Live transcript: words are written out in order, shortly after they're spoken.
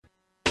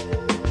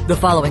The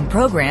following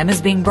program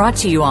is being brought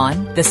to you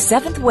on the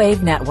Seventh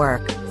Wave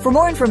Network. For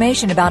more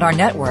information about our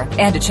network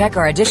and to check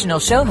our additional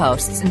show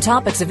hosts and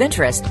topics of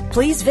interest,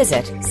 please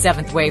visit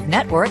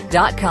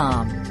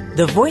seventhwavenetwork.com.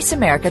 The Voice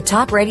America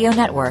Talk Radio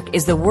Network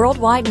is the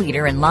worldwide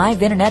leader in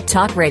live Internet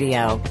talk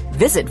radio.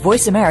 Visit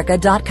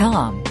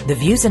voiceamerica.com. The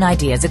views and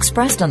ideas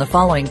expressed on the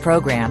following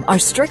program are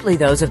strictly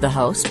those of the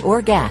host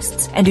or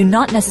guests and do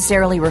not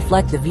necessarily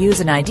reflect the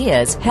views and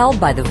ideas held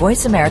by the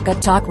Voice America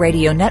Talk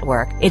Radio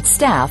Network, its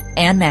staff,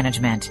 and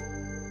management.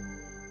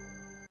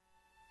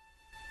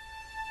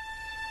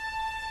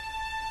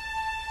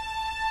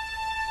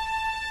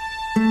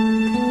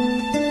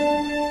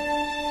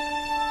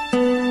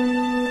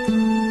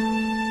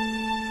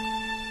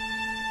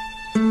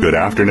 Good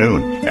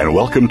afternoon, and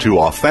welcome to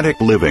Authentic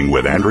Living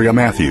with Andrea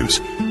Matthews.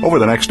 Over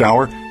the next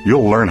hour,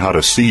 you'll learn how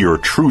to see your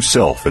true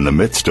self in the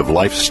midst of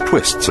life's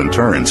twists and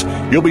turns.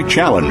 You'll be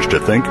challenged to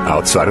think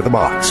outside of the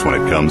box when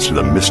it comes to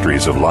the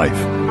mysteries of life.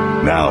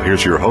 Now,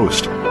 here's your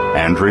host,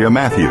 Andrea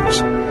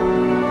Matthews.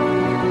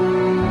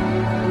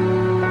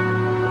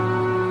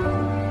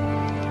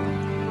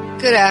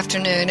 Good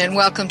afternoon, and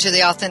welcome to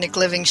the Authentic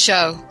Living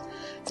Show.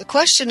 The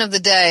question of the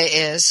day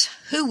is,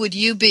 who would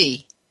you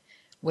be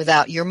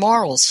without your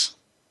morals?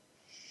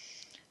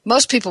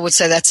 Most people would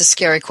say that's a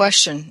scary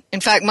question.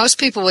 In fact, most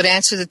people would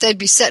answer that they'd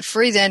be set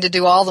free then to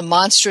do all the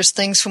monstrous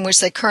things from which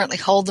they currently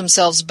hold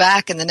themselves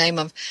back in the name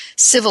of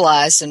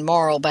civilized and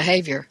moral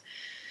behavior.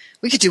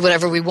 We could do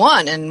whatever we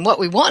want, and what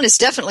we want is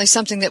definitely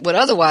something that would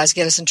otherwise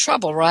get us in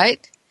trouble,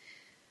 right?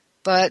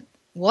 But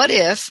what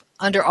if,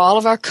 under all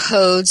of our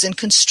codes and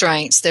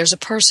constraints, there's a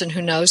person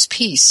who knows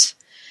peace,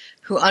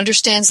 who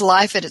understands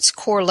life at its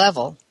core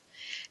level,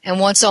 and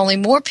wants only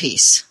more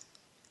peace,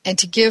 and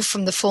to give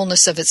from the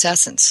fullness of its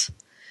essence?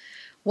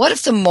 What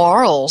if the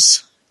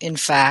morals, in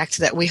fact,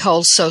 that we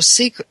hold so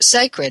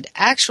sacred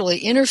actually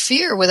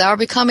interfere with our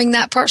becoming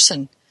that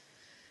person?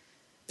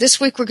 This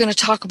week we're going to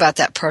talk about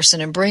that person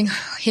and bring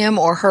him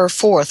or her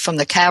forth from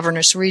the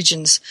cavernous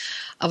regions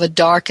of a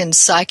darkened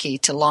psyche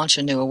to launch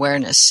a new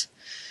awareness.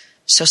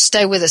 So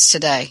stay with us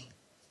today.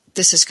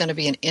 This is going to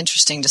be an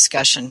interesting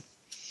discussion.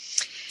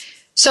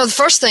 So the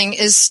first thing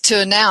is to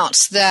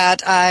announce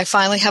that I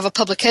finally have a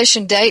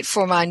publication date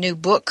for my new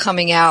book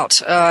coming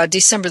out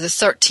December the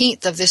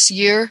 13th of this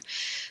year.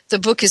 The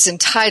book is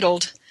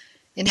entitled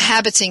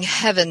Inhabiting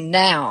Heaven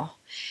Now,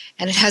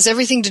 and it has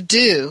everything to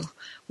do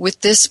with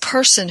this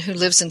person who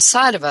lives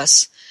inside of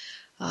us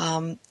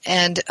and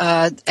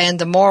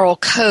the moral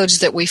codes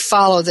that we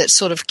follow that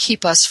sort of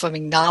keep us from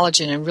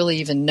acknowledging and really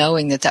even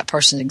knowing that that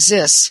person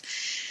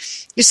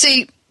exists. You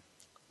see,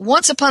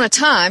 once upon a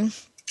time,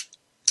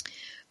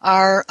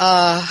 our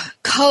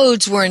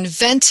codes were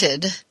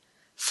invented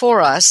for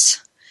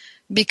us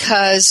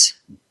because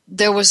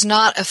there was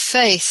not a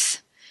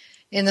faith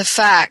in the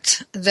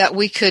fact that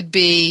we could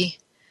be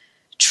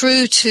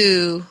true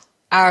to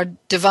our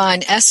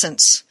divine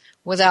essence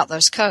without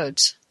those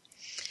codes.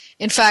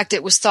 In fact,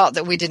 it was thought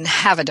that we didn't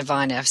have a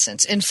divine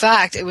essence. In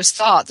fact, it was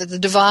thought that the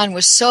divine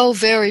was so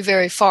very,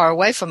 very far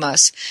away from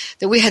us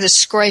that we had to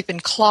scrape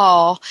and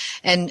claw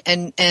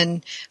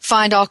and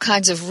find all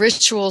kinds of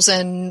rituals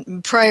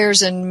and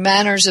prayers and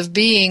manners of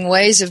being,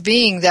 ways of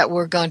being that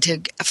were going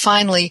to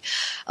finally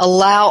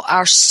allow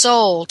our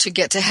soul to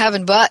get to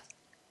heaven. But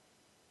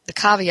the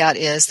caveat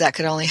is that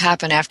could only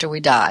happen after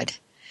we died.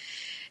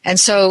 And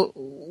so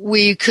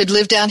we could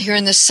live down here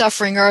in this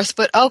suffering earth,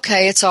 but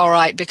okay, it's all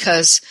right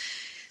because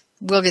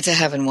we'll get to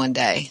heaven one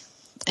day.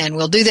 And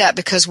we'll do that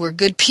because we're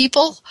good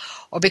people,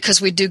 or because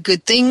we do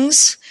good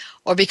things,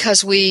 or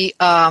because we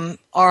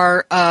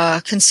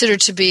are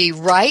considered to be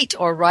right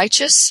or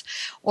righteous,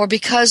 or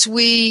because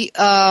we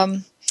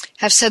have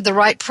said the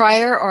right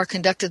prayer or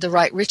conducted the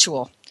right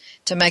ritual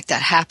to make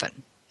that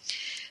happen.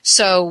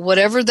 So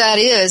whatever that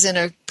is in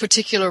a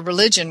particular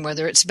religion,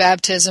 whether it's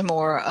baptism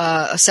or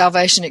a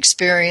salvation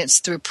experience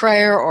through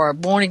prayer, or a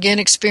born-again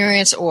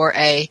experience, or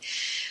a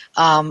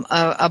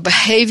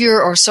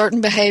behavior or certain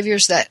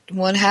behaviors that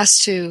one has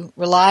to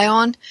rely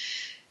on,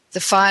 the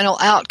final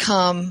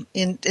outcome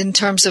in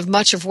terms of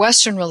much of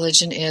Western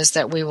religion is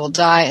that we will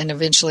die and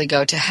eventually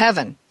go to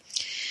heaven.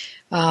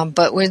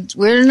 But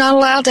we're not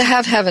allowed to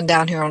have heaven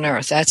down here on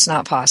earth. That's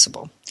not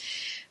possible.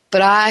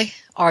 But I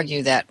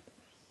argue that.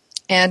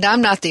 And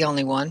I'm not the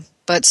only one.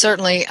 But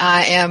certainly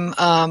I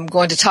am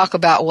going to talk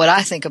about what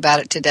I think about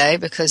it today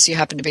because you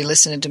happen to be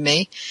listening to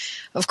me.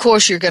 Of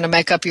course, you're going to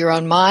make up your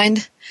own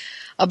mind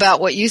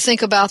about what you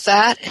think about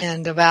that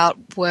and about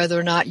whether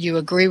or not you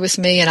agree with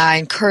me, and I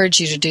encourage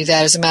you to do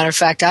that. As a matter of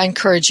fact, I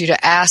encourage you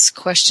to ask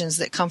questions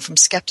that come from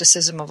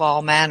skepticism of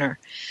all manner,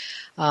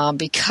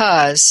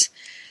 because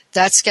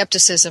that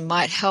skepticism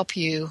might help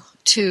you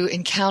to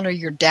encounter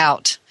your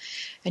doubt.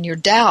 And your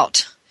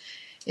doubt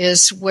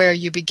is where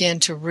you begin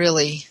to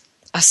really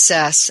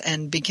assess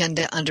and begin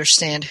to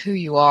understand who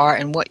you are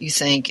and what you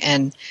think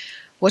and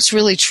what's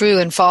really true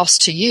and false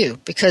to you,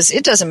 because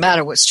it doesn't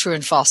matter what's true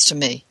and false to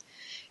me.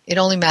 It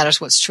only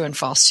matters what's true and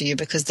false to you,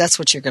 because that's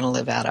what you're going to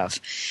live out of.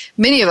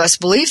 Many of us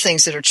believe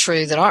things that are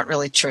true that aren't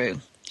really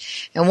true.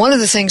 And one of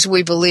the things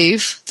we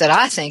believe that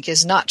I think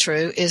is not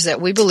true is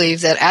that we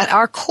believe that at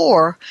our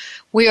core,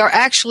 we are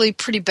actually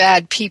pretty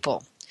bad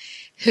people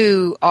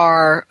who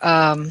are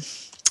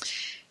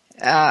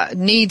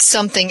need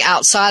something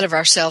outside of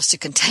ourselves to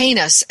contain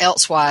us,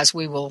 elsewise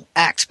we will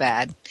act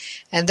bad.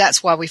 And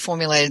that's why we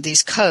formulated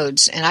these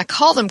codes. And I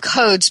call them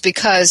codes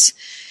because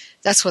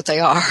that's what they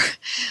are.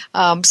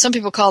 Some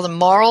people call them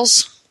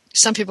morals.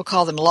 Some people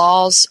call them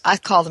laws. I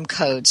call them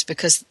codes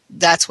because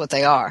that's what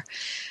they are.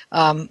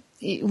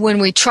 When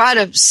we try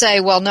to say,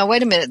 well, no,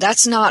 wait a minute,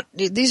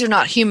 these are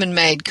not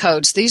human-made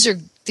codes. These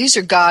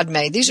are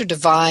God-made. These are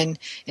divine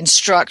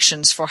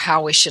instructions for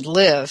how we should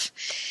live.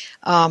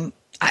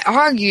 I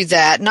argue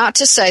that, not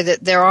to say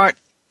that there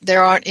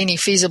aren't any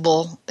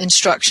feasible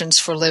instructions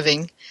for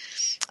living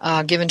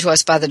given to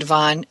us by the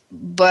divine,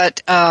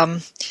 but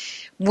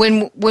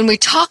when we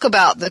talk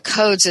about the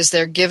codes as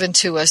they're given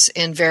to us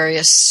in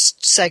various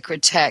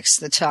sacred texts,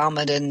 the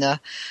Talmud and the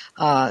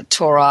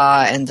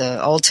Torah and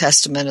the Old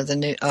Testament of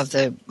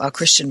the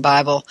Christian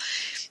Bible,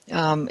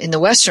 in the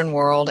Western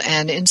world,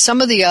 and in some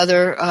of the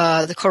other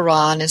the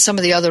Quran and some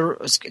of the other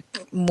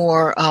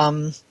more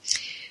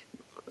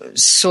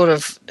sort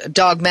of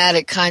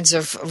dogmatic kinds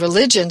of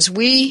religions,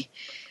 we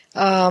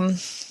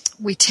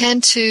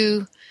tend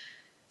to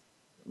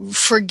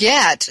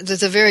forget that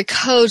the very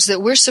codes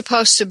that we're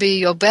supposed to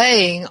be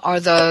obeying are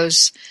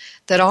those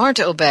that aren't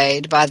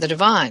obeyed by the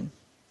divine.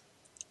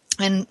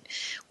 And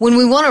when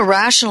we want to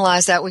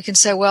rationalize that, we can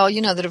say, well,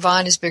 the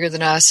divine is bigger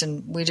than us,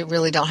 and we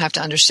really don't have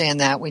to understand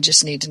that. We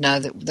just need to know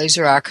that these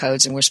are our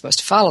codes and we're supposed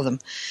to follow them.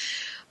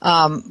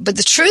 But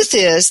the truth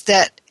is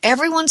that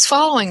everyone's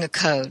following a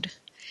code,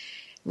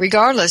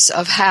 regardless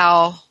of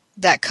how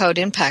that code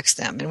impacts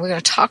them. And we're going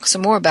to talk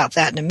some more about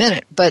that in a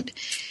minute. But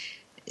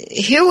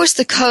here was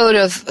the code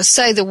of,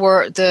 say, the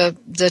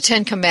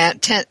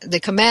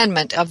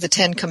commandment of the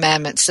Ten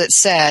Commandments that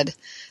said,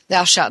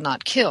 "Thou shalt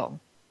not kill."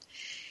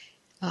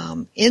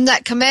 In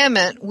that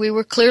commandment, we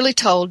were clearly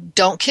told,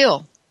 "Don't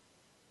kill,"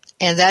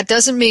 and that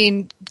doesn't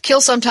mean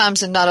kill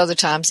sometimes and not other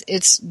times.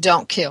 It's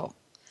don't kill.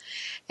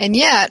 And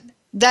yet,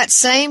 that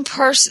same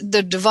person,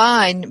 the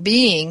divine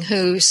being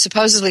who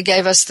supposedly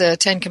gave us the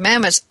Ten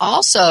Commandments,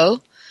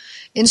 also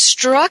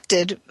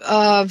instructed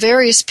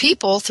various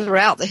people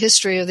throughout the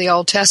history of the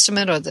Old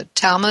Testament or the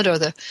Talmud or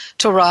the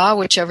Torah,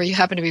 whichever you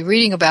happen to be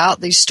reading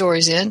about these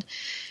stories in,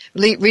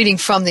 reading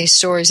from these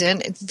stories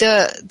in.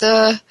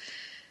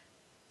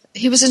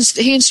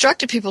 He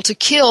instructed people to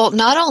kill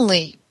not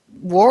only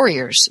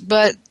warriors,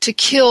 but to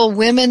kill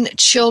women,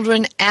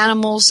 children,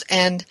 animals,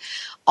 and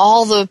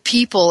all the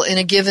people in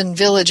a given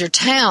village or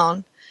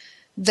town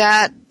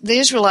that the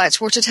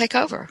Israelites were to take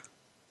over.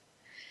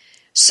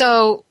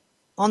 So,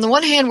 on the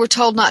one hand, we're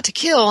told not to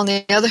kill. On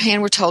the other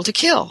hand, we're told to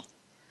kill.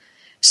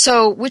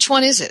 So, which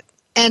one is it?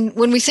 And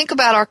when we think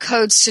about our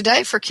codes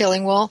today for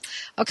killing, well,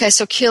 okay,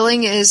 so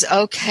killing is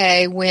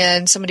okay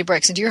when somebody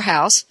breaks into your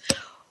house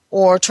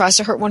or tries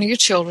to hurt one of your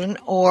children,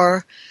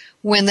 or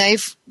when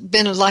they've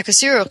been like a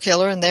serial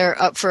killer and they're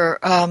up for,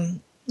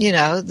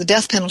 the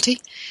death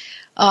penalty.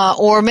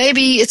 Or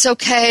maybe it's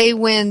okay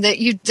when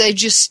they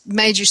just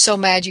made you so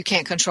mad you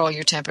can't control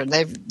your temper.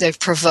 They've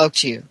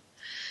provoked you.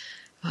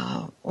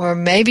 Or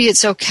maybe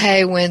it's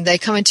okay when they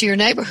come into your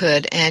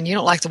neighborhood and you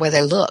don't like the way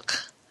they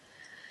look.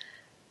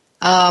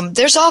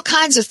 There's all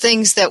kinds of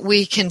things that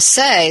we can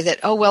say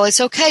that, oh, well,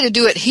 it's okay to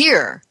do it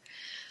here.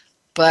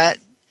 But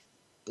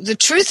the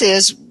truth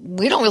is,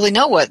 we don't really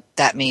know what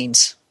that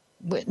means.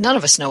 None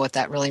of us know what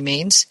that really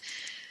means.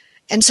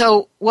 And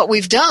so what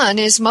we've done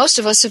is most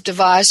of us have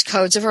devised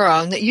codes of our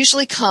own that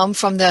usually come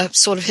from the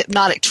sort of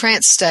hypnotic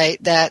trance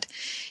state that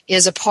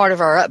is a part of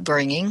our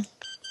upbringing,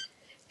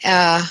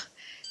 and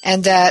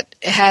that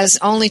has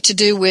only to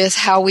do with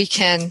how we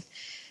can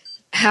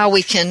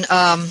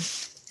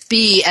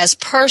be as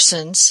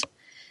persons,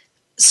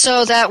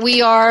 so that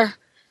we're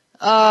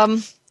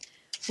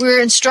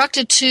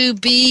instructed to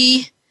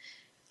be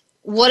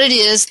what it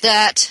is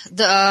that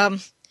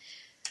the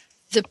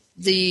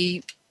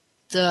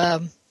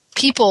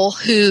people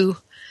who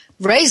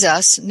raise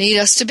us need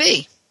us to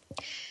be.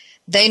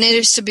 They need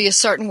us to be a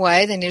certain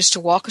way. They need us to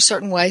walk a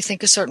certain way,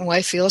 think a certain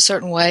way, feel a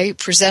certain way,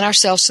 present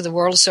ourselves to the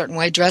world a certain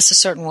way, dress a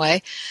certain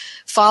way,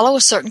 follow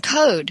a certain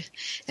code.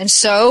 And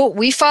so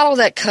we follow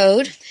that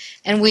code,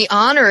 and we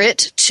honor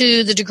it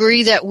to the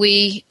degree that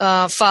we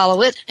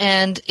follow it.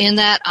 And in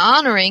that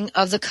honoring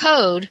of the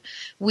code,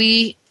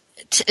 we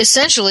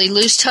essentially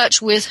lose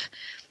touch with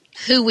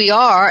who we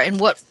are and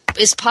what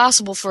is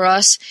possible for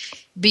us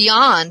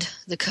beyond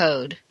the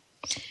code.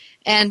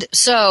 And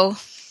so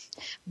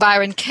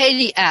Byron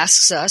Katie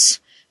asks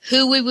us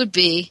who we would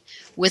be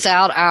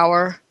without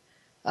our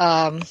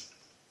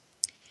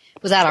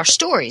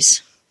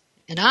stories.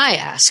 And I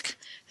ask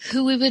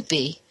who we would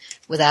be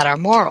without our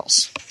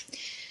morals.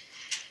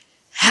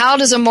 How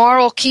does a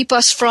moral keep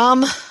us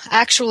from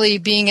actually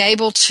being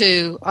able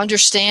to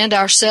understand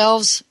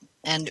ourselves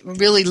and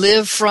really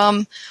live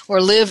from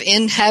or live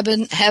in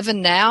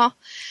heaven now?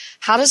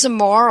 How does a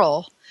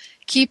moral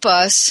keep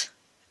us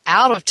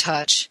out of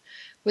touch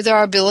with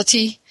our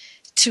ability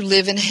to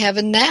live in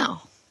heaven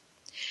now?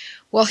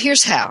 Well,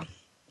 here's how.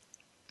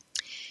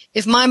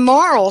 If my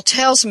moral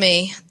tells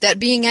me that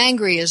being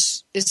angry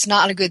is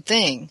not a good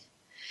thing,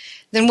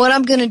 then what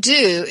I'm going to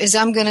do is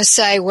I'm going to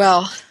say,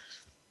 well,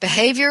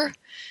 behavior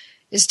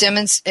is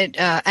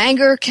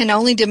anger can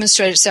only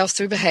demonstrate itself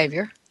through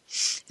behavior.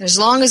 And as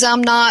long as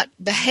I'm not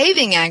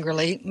behaving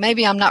angrily,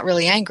 maybe I'm not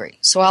really angry.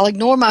 So I'll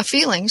ignore my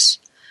feelings,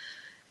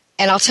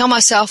 and I'll tell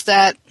myself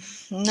that,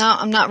 no,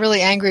 I'm not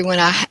really angry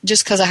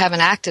just because I haven't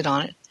acted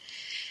on it.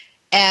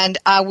 And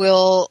I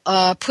will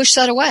push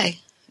that away.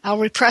 I'll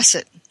repress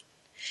it.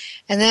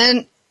 And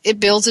then it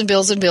builds and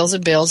builds and builds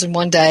and builds, and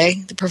one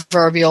day the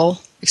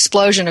proverbial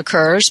explosion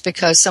occurs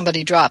because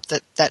somebody dropped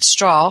that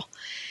straw,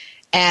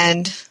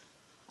 and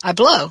I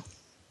blow.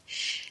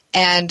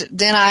 And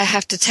then I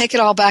have to take it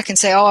all back and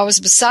say, oh, I was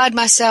beside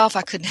myself.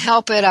 I couldn't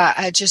help it.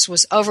 I just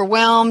was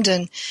overwhelmed,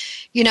 and,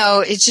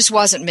 it just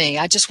wasn't me.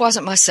 I just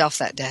wasn't myself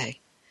that day.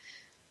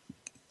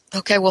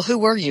 Okay, well, who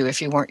were you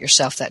if you weren't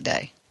yourself that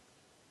day?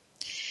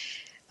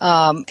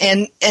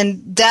 And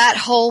that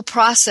whole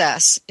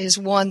process is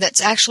one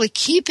that's actually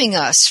keeping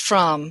us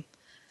from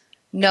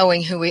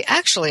knowing who we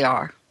actually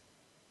are.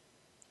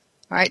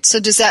 All right, so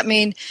does that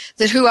mean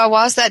that who I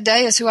was that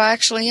day is who I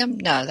actually am?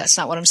 No, that's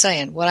not what I'm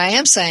saying. What I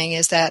am saying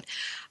is that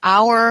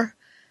our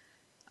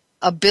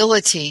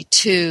ability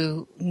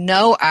to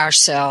know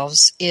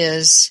ourselves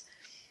is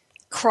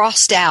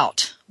crossed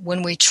out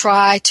when we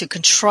try to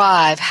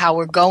contrive how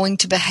we're going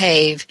to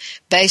behave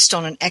based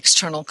on an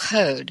external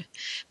code.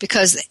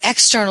 Because the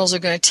externals are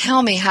going to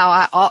tell me how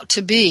I ought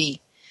to be,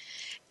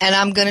 and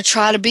I'm going to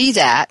try to be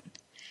that.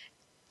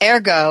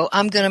 Ergo,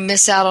 I'm going to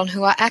miss out on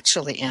who I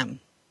actually am.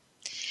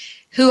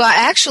 Who I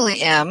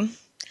actually am,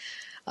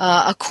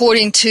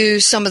 according to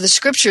some of the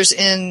scriptures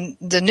in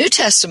the New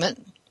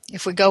Testament,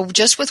 if we go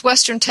just with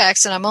Western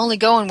texts, and I'm only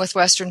going with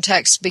Western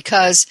texts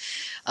because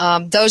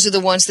those are the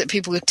ones that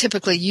people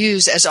typically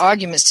use as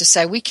arguments to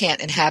say we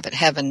can't inhabit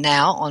heaven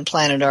now on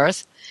planet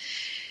Earth.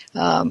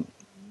 The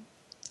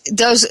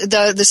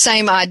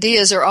same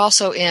ideas are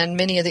also in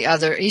many of the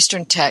other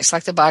Eastern texts,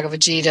 like the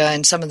Bhagavad Gita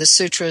and some of the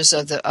sutras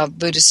of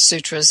Buddhist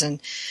sutras and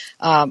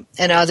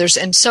others.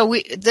 And so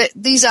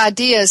these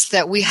ideas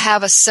that we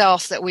have a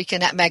self that we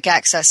can make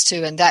access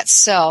to, and that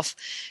self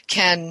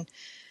can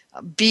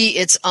be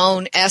its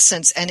own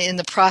essence, and in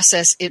the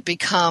process it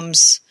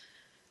becomes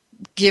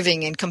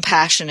giving and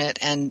compassionate,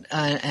 and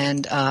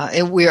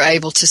we're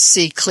able to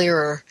see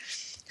clearer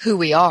who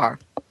we are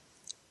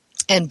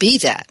and be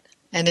that.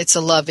 And it's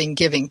a loving,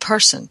 giving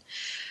person.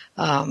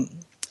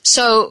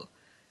 So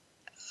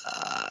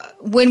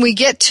when we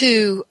get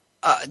to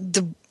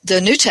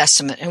the New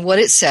Testament and what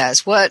it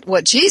says,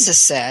 what Jesus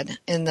said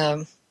in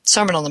the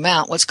Sermon on the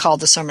Mount, what's called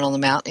the Sermon on the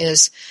Mount,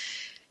 is,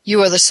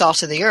 you are the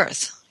salt of the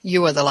earth.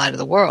 You are the light of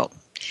the world.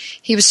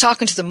 He was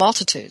talking to the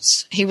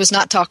multitudes. He was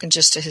not talking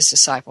just to his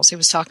disciples. He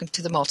was talking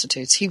to the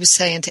multitudes. He was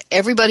saying to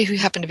everybody who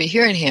happened to be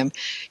hearing him,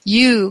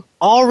 you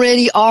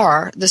already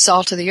are the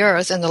salt of the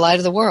earth and the light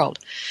of the world.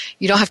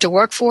 You don't have to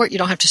work for it. You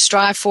don't have to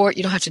strive for it.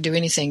 You don't have to do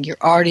anything. You're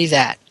already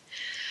that.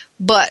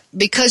 But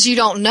because you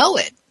don't know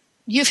it,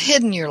 you've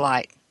hidden your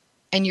light,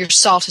 and your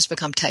salt has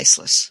become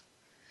tasteless.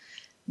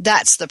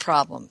 That's the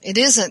problem. It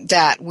isn't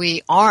that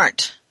we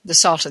aren't the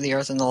salt of the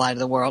earth and the light of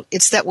the world.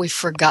 It's that we've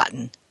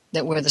forgotten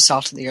that we're the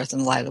salt of the earth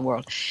and the light of the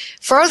world.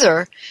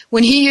 Further,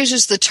 when he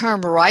uses the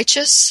term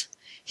righteous,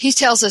 he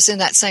tells us in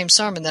that same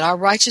sermon that our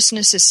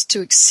righteousness is to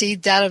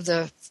exceed that of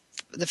the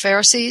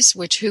Pharisees,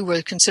 who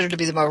were considered to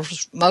be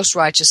the most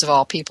righteous of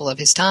all people of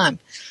his time,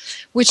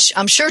 which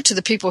I'm sure to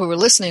the people who were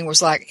listening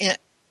was like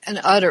an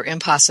utter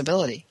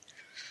impossibility.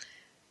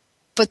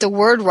 But the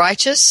word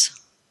righteous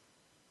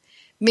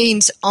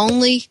means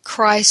only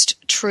Christ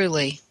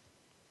truly.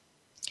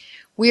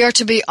 We are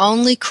to be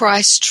only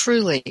Christ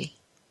truly.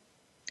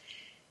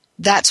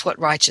 That's what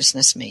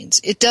righteousness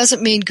means. It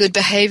doesn't mean good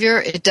behavior.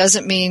 It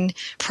doesn't mean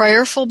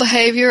prayerful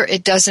behavior.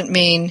 It doesn't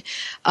mean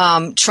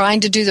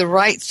trying to do the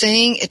right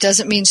thing. It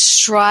doesn't mean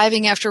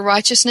striving after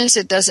righteousness.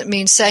 It doesn't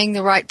mean saying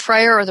the right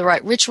prayer or the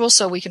right ritual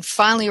so we can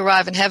finally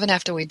arrive in heaven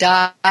after we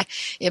die.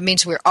 It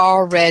means we're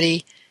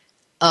already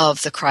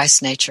of the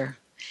Christ nature.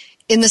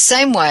 In the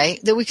same way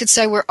that we could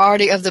say we're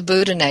already of the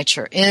Buddha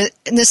nature. In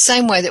the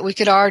same way that we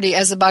could already,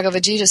 as the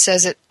Bhagavad Gita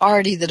says it,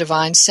 already the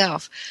divine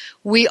self.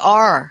 We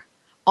are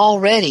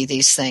already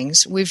these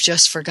things. We've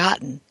just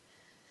forgotten.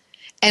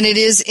 And it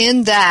is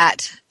in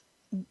that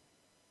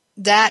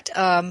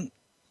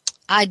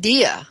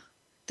idea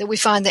that we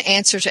find the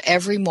answer to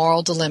every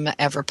moral dilemma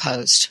ever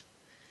posed.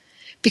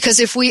 Because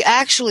if we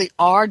actually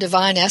are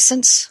divine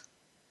essence,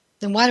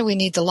 then why do we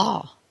need the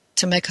law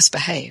to make us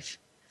behave?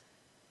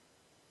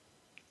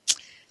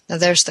 Now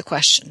there's the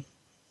question.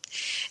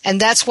 And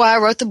that's why I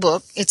wrote the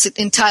book. It's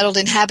entitled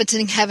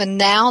Inhabiting Heaven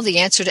Now, the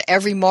Answer to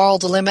Every Moral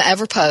Dilemma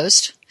Ever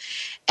Posed.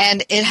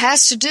 And it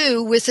has to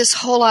do with this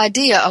whole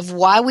idea of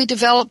why we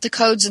developed the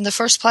codes in the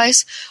first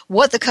place,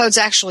 what the codes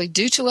actually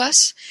do to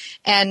us,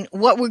 and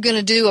what we're going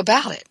to do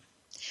about it.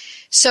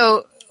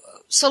 So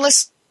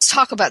let's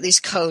talk about these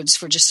codes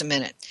for just a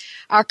minute.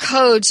 Our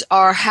codes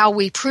are how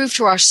we prove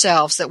to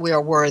ourselves that we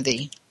are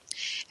worthy.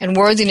 And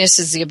worthiness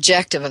is the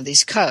objective of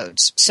these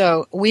codes.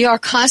 So we are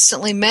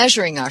constantly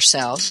measuring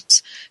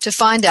ourselves to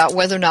find out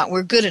whether or not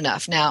we're good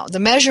enough. Now, the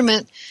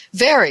measurement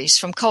varies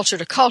from culture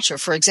to culture.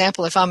 For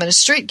example, if I'm in a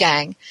street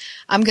gang,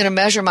 I'm going to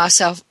measure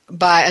myself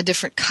by a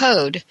different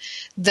code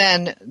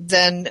than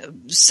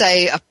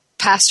say, a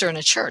pastor in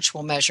a church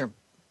will measure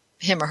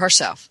him or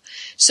herself.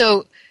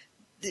 So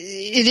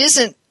it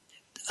isn't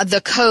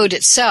the code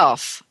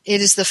itself.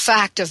 It is the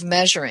fact of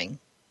measuring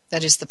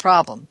that is the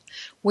problem.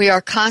 We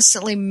are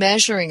constantly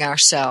measuring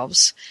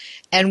ourselves,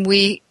 and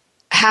we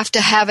have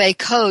to have a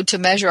code to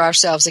measure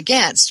ourselves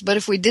against. But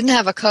if we didn't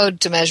have a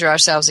code to measure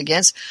ourselves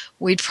against,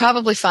 we'd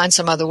probably find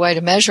some other way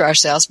to measure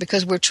ourselves,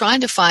 because we're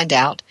trying to find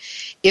out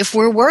if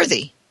we're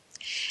worthy.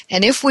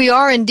 And if we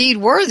are indeed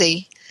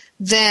worthy,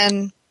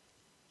 then,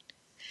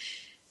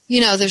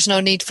 there's no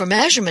need for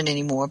measurement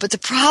anymore. But the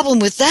problem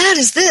with that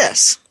is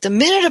this. The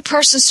minute a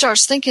person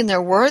starts thinking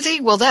they're worthy,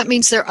 well, that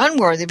means they're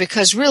unworthy,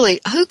 because really,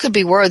 who could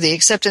be worthy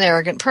except an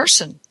arrogant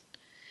person?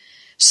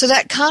 So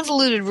that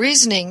convoluted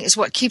reasoning is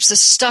what keeps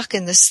us stuck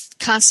in this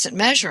constant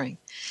measuring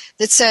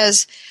that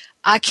says,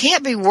 I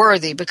can't be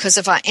worthy, because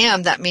if I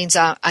am, that means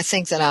I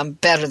think that I'm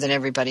better than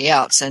everybody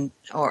else.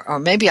 Or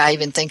maybe I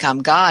even think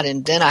I'm God,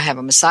 and then I have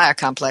a Messiah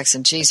complex,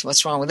 and geez,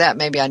 what's wrong with that?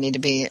 Maybe I need to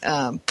be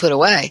put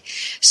away.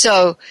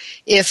 So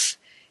if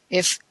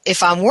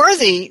I'm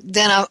worthy,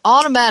 then I'm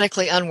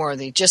automatically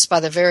unworthy just by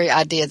the very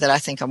idea that I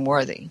think I'm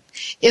worthy.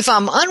 If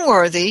I'm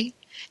unworthy,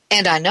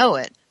 and I know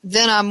it,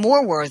 then I'm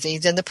more worthy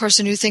than the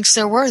person who thinks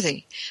they're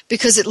worthy,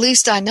 because at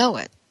least I know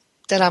it,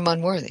 that I'm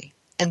unworthy.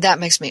 And that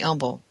makes me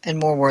humble and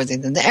more worthy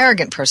than the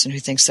arrogant person who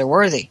thinks they're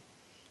worthy.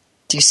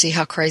 Do you see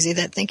how crazy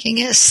that thinking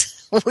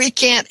is? We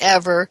can't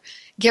ever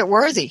get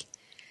worthy.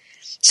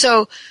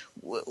 So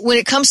when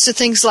it comes to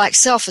things like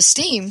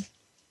self-esteem,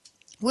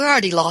 we're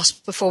already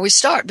lost before we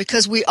start,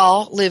 because we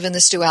all live in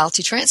this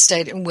duality trance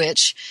state in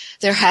which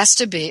there has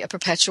to be a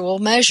perpetual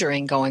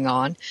measuring going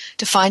on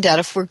to find out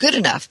if we're good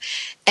enough.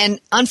 And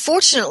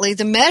unfortunately,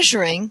 the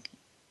measuring,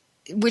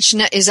 which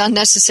is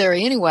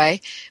unnecessary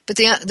anyway, but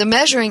the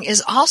measuring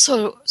is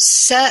also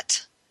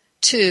set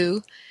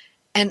to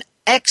an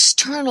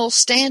external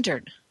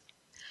standard.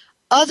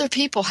 Other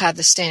people have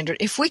the standard.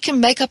 If we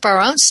can make up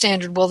our own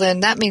standard, well, then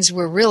that means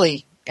we're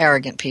really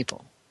arrogant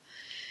people.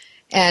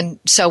 And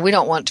so we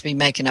don't want to be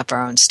making up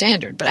our own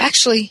standard. But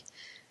actually,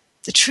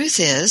 the truth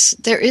is,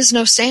 there is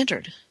no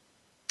standard.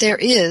 There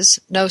is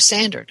no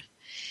standard.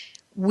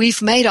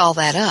 We've made all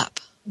that up.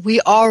 We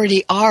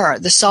already are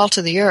the salt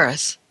of the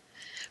earth.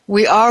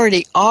 We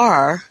already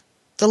are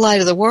the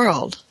light of the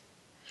world.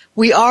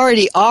 We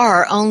already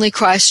are only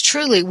Christ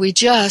truly. We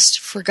just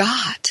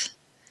forgot.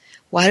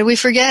 Why do we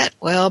forget?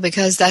 Well,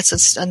 because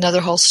that's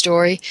another whole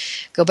story.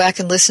 Go back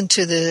and listen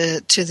to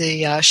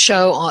the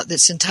show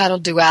that's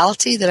entitled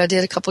Duality that I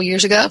did a couple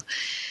years ago.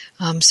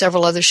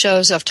 Several other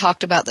shows I've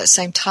talked about that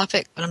same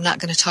topic, but I'm not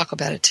going to talk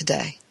about it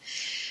today.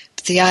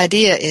 But the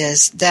idea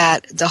is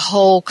that the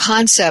whole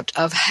concept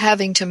of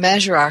having to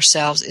measure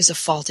ourselves is a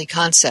faulty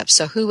concept.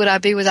 So who would I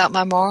be without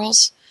my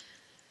morals?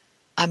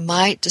 I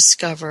might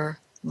discover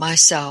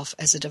myself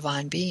as a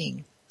divine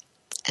being.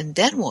 And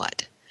then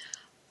what?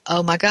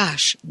 Oh my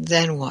gosh,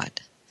 then what?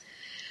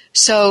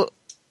 So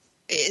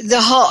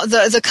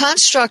the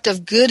construct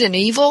of good and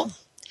evil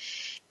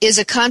is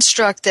a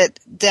construct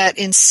that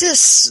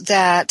insists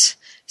that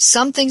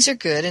some things are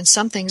good and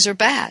some things are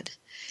bad,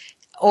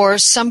 or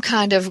some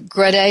kind of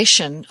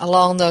gradation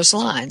along those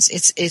lines.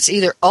 It's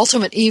either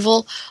ultimate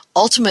evil,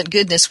 ultimate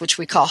goodness, which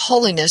we call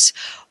holiness,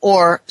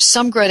 or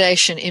some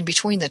gradation in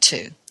between the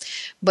two.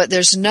 But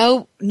there's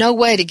no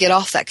way to get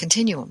off that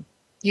continuum.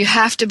 You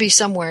have to be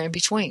somewhere in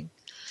between.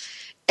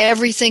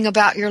 Everything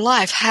about your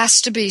life has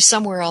to be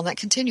somewhere on that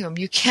continuum.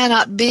 You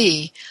cannot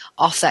be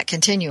off that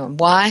continuum.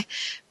 Why?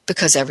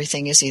 Because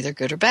everything is either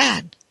good or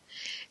bad.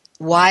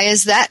 Why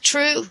is that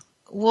true?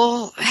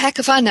 Well, heck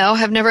if I know.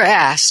 I've never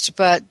asked,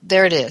 but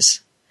there it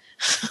is.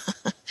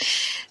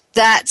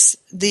 That's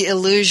the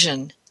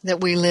illusion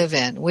that we live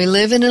in. We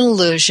live in an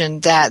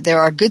illusion that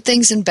there are good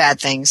things and bad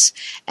things,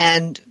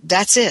 and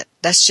that's it.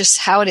 That's just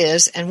how it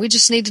is, and we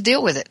just need to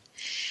deal with it.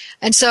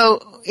 And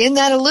so in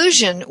that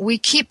illusion, we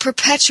keep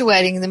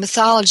perpetuating the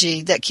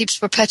mythology that keeps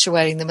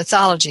perpetuating the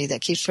mythology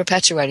that keeps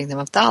perpetuating the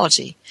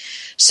mythology.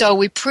 So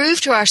we prove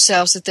to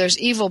ourselves that there's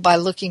evil by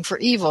looking for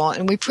evil,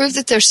 and we prove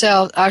that there's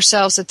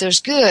ourselves that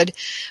there's good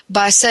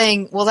by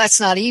saying, well,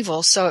 that's not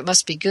evil, so it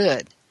must be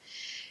good.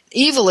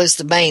 Evil is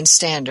the main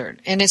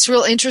standard. And it's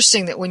real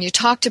interesting that when you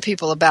talk to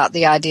people about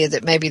the idea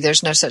that maybe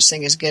there's no such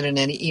thing as good and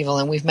any evil,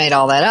 and we've made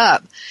all that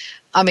up,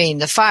 I mean,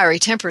 the fiery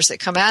tempers that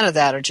come out of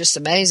that are just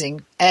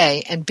amazing,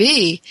 A. And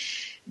B,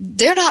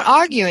 they're not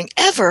arguing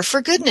ever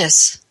for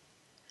goodness.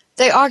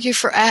 They argue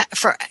for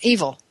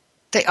evil.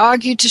 They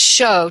argue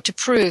to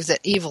prove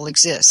that evil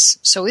exists.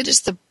 So it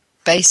is the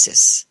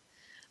basis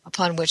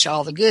upon which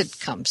all the good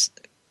comes.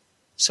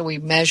 So we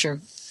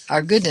measure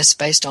our goodness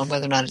based on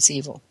whether or not it's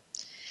evil.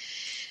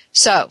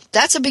 So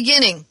that's a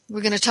beginning.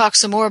 We're going to talk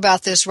some more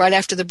about this right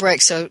after the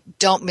break, so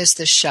don't miss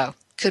this show.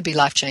 could be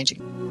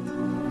life-changing.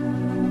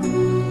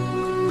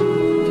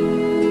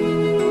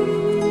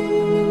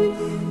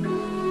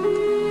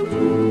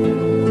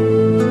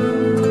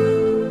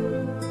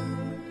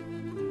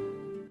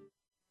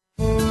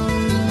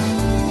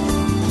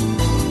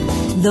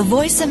 The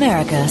Voice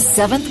America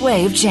 7th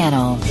Wave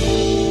Channel.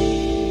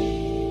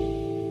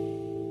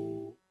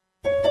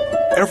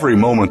 Every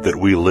moment that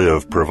we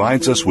live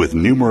provides us with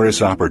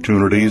numerous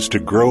opportunities to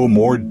grow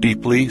more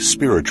deeply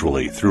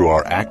spiritually through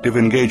our active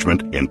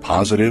engagement in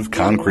positive,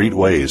 concrete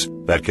ways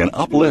that can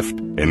uplift,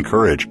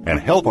 encourage, and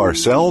help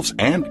ourselves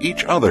and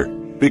each other.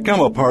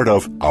 Become a part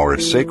of Our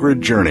Sacred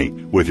Journey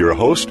with your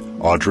host,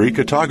 Audrey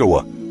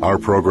Katagawa. Our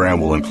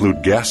program will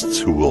include guests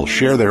who will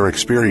share their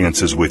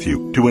experiences with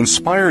you to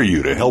inspire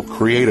you to help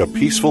create a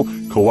peaceful,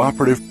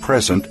 cooperative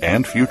present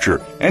and future,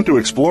 and to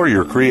explore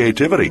your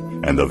creativity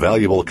and the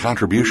valuable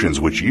contributions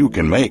which you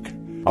can make.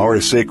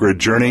 Our Sacred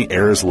Journey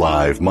airs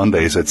live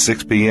Mondays at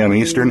 6 p.m.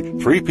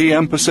 Eastern, 3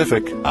 p.m.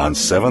 Pacific on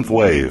 7th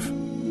Wave.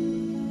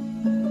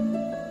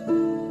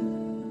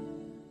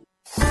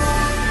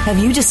 Have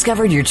you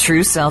discovered your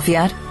true self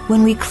yet?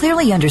 When we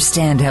clearly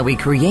understand how we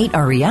create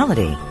our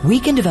reality,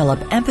 we can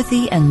develop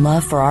empathy and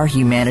love for our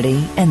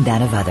humanity and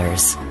that of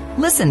others.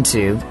 Listen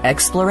to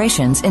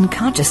Explorations in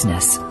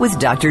Consciousness with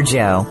Dr.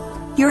 Joe.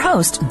 Your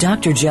host,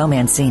 Dr. Joe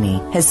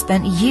Mancini, has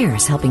spent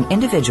years helping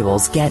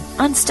individuals get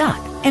unstuck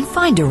and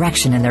find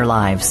direction in their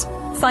lives.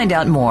 Find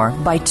out more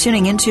by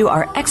tuning into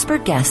our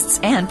expert guests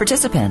and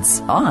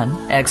participants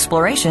on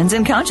Explorations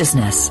in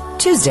Consciousness,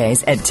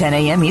 Tuesdays at 10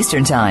 a.m.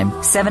 Eastern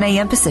Time, 7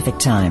 a.m. Pacific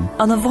Time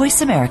on the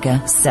Voice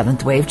America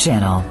 7th Wave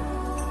Channel.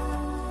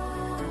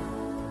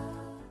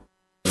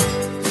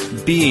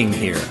 Being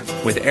Here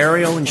with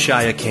Ariel and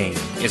Shia Kane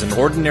is an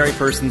ordinary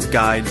person's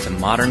guide to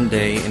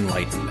modern-day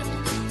enlightenment.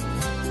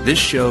 This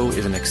show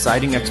is an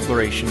exciting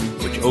exploration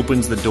which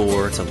opens the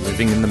door to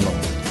living in the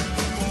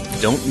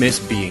moment. Don't miss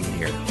Being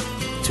Here.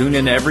 Tune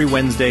in every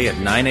Wednesday at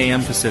 9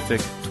 a.m.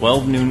 Pacific,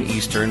 12 noon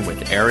Eastern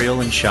with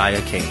Ariel and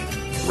Shia Kane,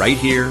 right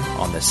here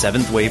on the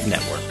 7th Wave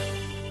Network.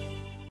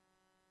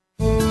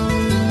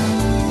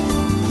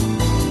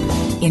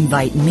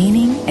 Invite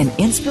meaning and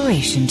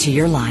inspiration to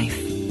your life.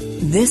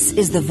 This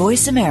is the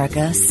Voice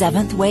America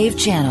 7th Wave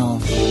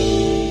Channel.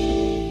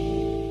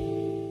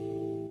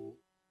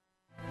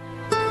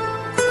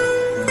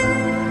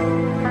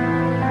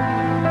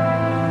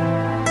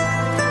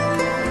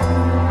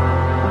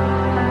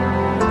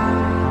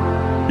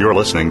 You're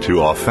listening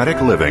to Authentic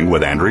Living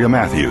with Andrea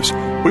Matthews.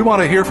 We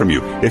want to hear from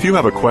you. If you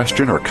have a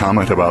question or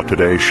comment about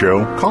today's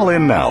show, call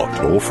in now,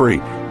 toll free,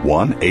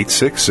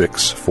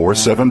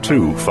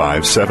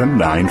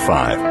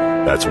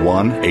 1-866-472-5795. That's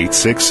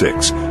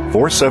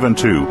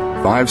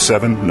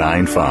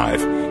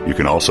 1-866-472-5795. You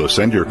can also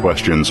send your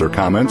questions or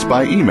comments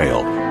by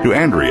email to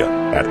Andrea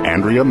at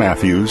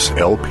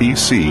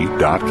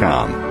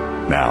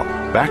AndreaMatthewsLPC.com. Now,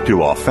 back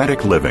to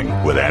Authentic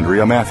Living with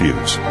Andrea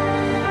Matthews.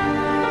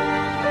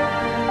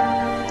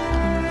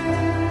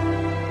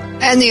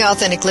 And the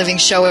Authentic Living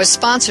Show is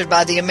sponsored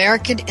by the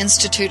American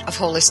Institute of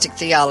Holistic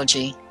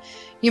Theology.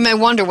 You may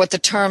wonder what the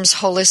terms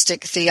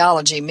holistic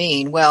theology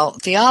mean. Well,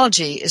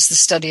 theology is the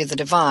study of the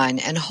divine,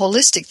 and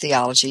holistic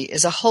theology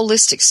is a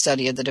holistic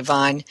study of the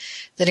divine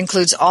that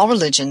includes all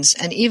religions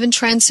and even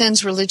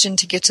transcends religion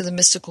to get to the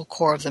mystical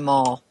core of them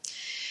all.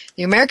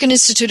 The American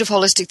Institute of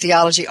Holistic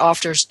Theology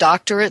offers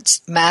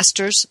doctorates,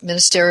 master's,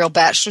 ministerial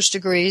bachelor's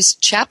degrees,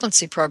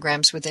 chaplaincy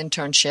programs with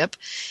internship,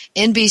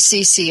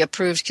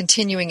 NBCC-approved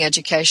continuing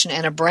education,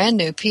 and a brand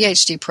new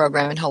PhD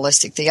program in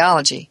holistic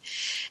theology.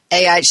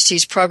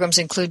 AIHT's programs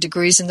include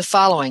degrees in the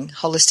following: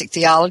 Holistic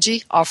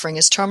Theology, offering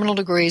as terminal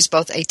degrees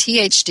both a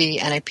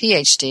THD and a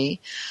PhD,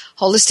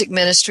 Holistic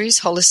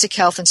Ministries, Holistic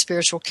Health and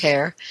Spiritual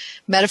Care,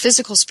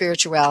 Metaphysical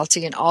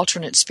Spirituality and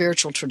Alternate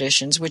Spiritual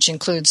Traditions, which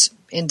includes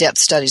in-depth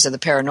studies of the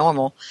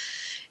paranormal.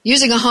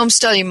 Using a home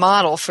study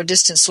model for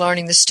distance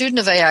learning, the student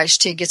of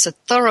AIHT gets a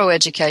thorough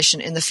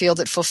education in the field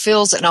that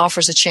fulfills and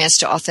offers a chance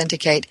to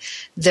authenticate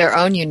their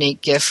own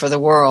unique gift for the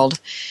world.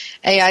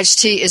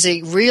 AIHT is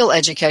a real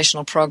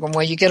educational program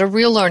where you get a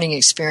real learning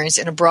experience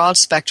in a broad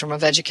spectrum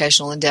of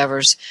educational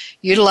endeavors,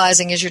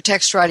 utilizing as your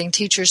text writing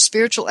teachers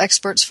spiritual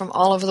experts from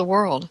all over the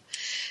world.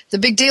 The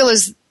big deal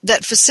is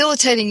that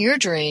facilitating your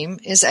dream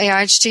is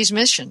AIHT's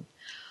mission.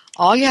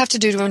 All you have to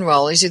do to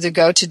enroll is either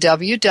go to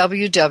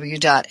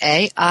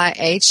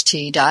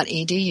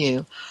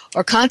www.aiht.edu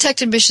or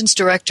contact Admissions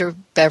Director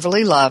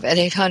Beverly Love at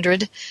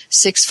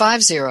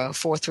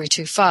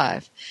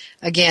 800-650-4325.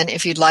 Again,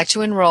 if you'd like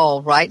to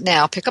enroll right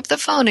now, pick up the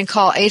phone and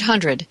call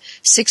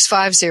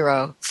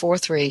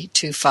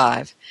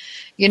 800-650-4325.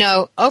 You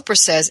know, Oprah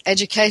says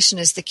education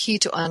is the key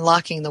to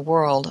unlocking the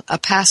world, a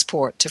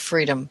passport to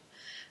freedom.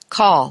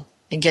 Call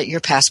and get your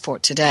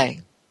passport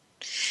today.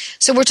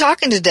 So we're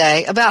talking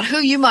today about who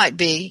you might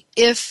be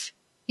if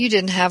you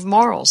didn't have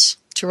morals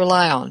to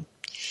rely on.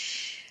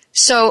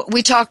 So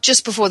we talked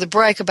just before the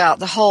break about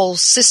the whole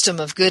system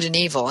of good and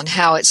evil and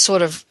how it's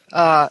sort of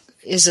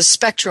is a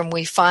spectrum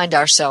we find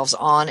ourselves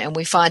on, and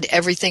we find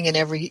everything and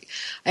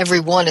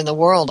everyone in the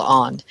world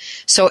on.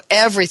 So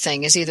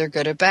everything is either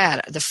good or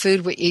bad. The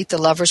food we eat, the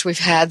lovers we've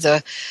had,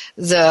 the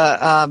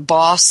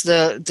boss,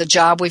 the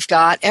job we've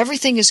got,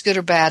 everything is good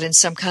or bad in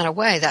some kind of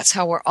way. That's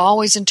how we're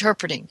always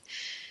interpreting.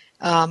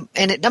 And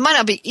it might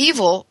not be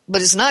evil,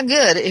 but it's not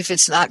good if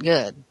it's not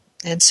good.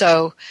 And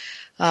so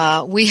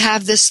we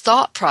have this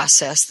thought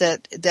process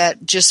that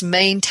just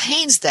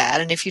maintains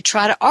that. And if you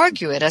try to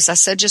argue it, as I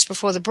said just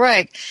before the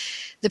break,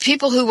 the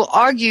people who will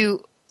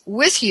argue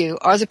with you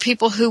are the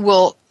people who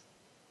will,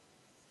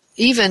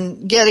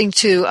 even getting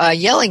to a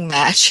yelling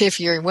match, if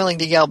you're willing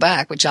to yell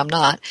back, which I'm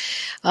not,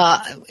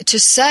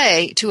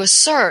 to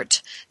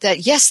assert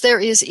that, yes, there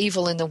is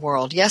evil in the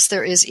world. Yes,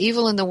 there is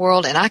evil in the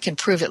world, and I can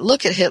prove it.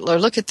 Look at Hitler.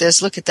 Look at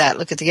this. Look at that.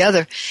 Look at the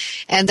other.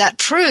 And that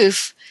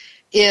proof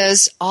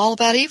is all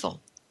about evil.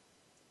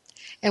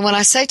 And when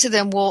I say to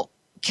them, well,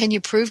 can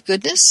you prove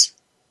goodness?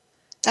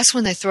 That's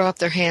when they throw up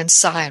their hands,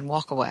 sigh, and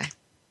walk away.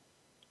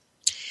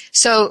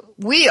 So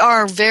we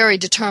are very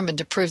determined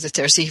to prove that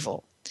there's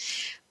evil.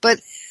 But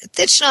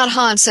Thich Nhat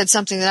Hanh said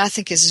something that I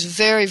think is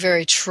very,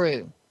 very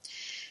true.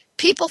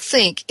 People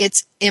think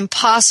it's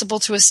impossible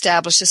to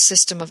establish a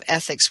system of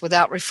ethics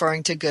without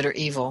referring to good or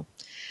evil.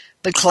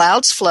 But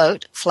clouds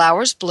float,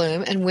 flowers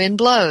bloom, and wind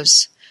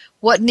blows.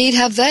 What need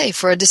have they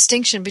for a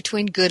distinction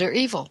between good or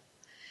evil?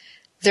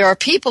 There are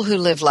people who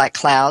live like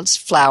clouds,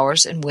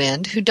 flowers, and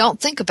wind who don't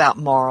think about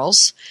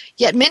morals,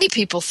 yet many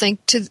people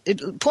point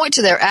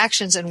to their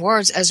actions and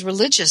words as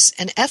religious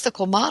and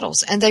ethical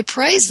models, and they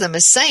praise them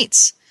as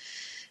saints.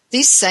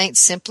 These saints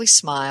simply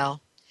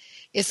smile.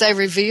 If they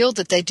revealed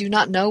that they do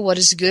not know what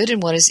is good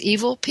and what is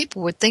evil,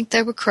 people would think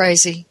they were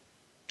crazy.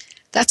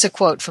 That's a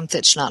quote from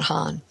Thich Nhat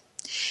Hanh.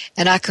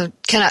 And I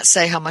cannot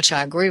say how much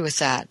I agree with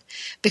that,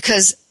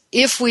 because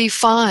if we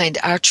find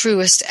our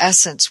truest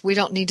essence, we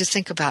don't need to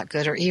think about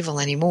good or evil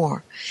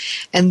anymore.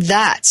 And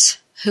that's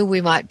who we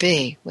might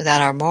be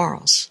without our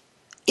morals.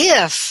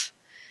 If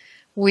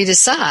we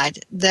decide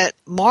that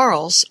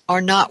morals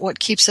are not what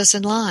keeps us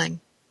in line.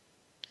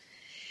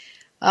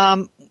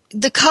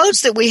 The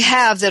codes that we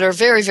have that are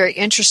very, very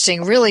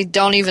interesting really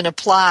don't even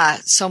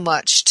apply so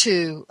much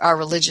to our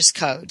religious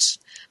codes.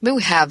 I mean,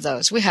 we have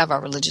those. We have our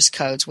religious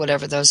codes,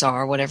 whatever those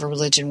are, whatever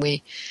religion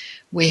we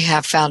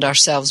have found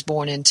ourselves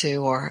born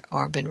into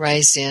or been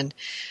raised in.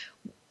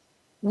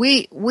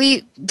 Those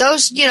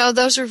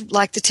are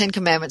like the Ten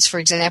Commandments, for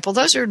example.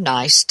 Those are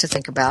nice to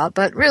think about,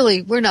 but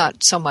really we're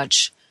not so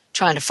much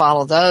trying to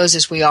follow those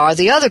as we are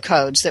the other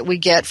codes that we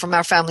get from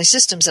our family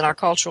systems and our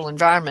cultural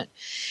environment.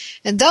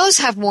 And those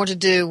have more to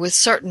do with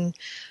certain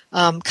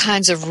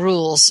kinds of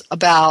rules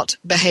about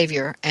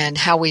behavior and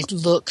how we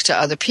look to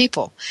other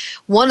people.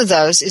 One of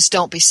those is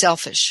don't be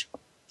selfish.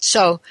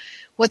 So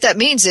what that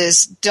means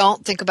is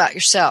don't think about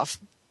yourself.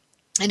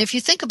 And if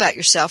you think about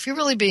yourself, you're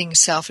really being a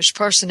selfish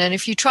person. And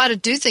if you try to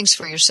do things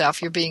for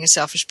yourself, you're being a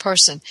selfish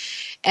person.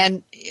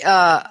 And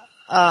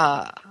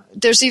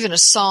there's even a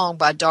song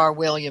by Dar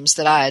Williams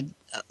that I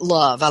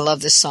love. I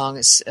love this song.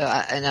 It's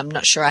and I'm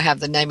not sure I have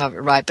the name of it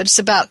right, but it's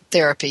about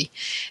therapy.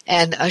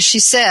 And she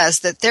says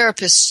that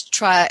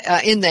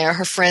therapists in there,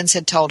 her friends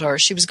had told her,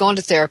 she was going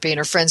to therapy and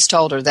her friends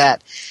told her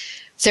that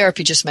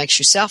therapy just makes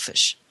you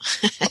selfish.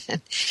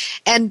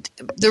 And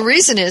the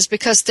reason is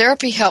because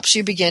therapy helps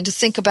you begin to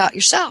think about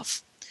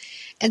yourself.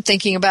 And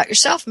thinking about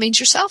yourself means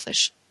you're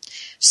selfish.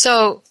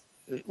 So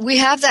we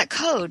have that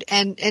code.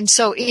 And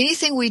so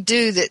anything we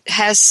do that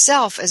has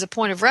self as a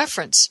point of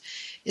reference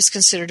is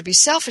considered to be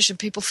selfish, and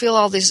people feel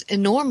all this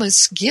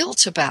enormous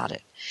guilt about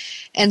it.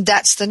 And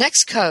that's the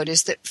next code,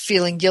 is that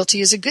feeling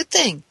guilty is a good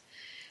thing.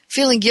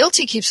 Feeling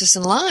guilty keeps us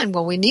in line.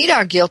 Well, we need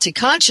our guilty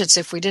conscience.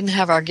 If we didn't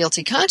have our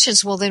guilty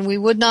conscience, well, then we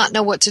would not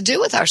know what to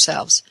do with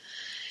ourselves.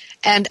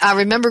 And I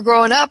remember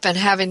growing up and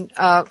having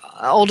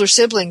older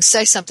siblings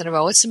say something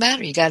about, what's the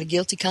matter? You got a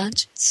guilty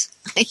conscience?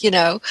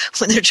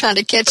 When they're trying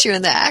to catch you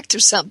in the act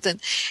or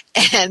something.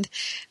 And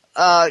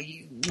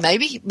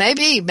maybe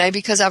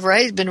because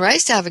I've been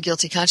raised to have a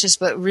guilty conscience,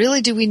 but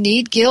really, do we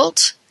need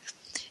guilt?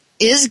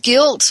 Is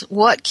guilt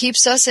what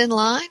keeps us in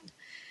line?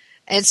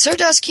 It sure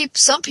does keep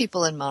some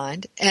people in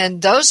mind,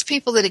 and those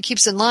people that it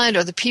keeps in line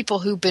are the people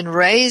who've been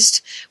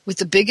raised with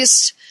the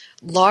biggest,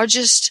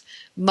 largest,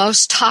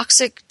 most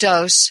toxic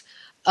dose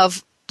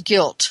of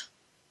guilt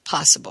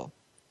possible.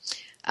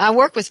 I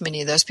work with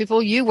many of those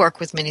people. You work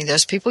with many of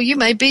those people. You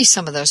may be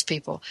some of those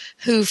people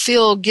who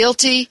feel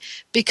guilty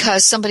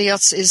because somebody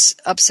else is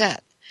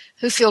upset,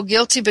 who feel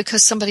guilty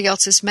because somebody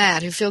else is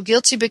mad, who feel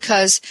guilty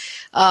because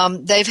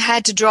they've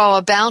had to draw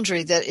a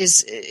boundary that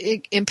is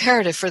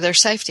imperative for their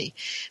safety.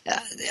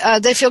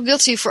 They feel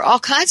guilty for all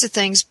kinds of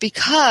things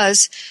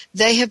because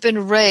they have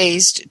been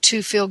raised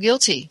to feel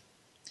guilty.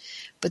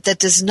 But that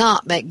does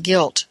not make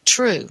guilt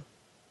true.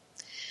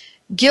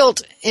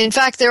 Guilt, in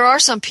fact, there are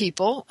some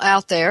people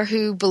out there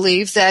who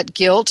believe that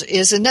guilt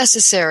is a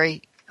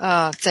necessary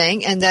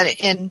thing, and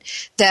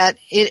that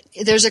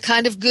there's a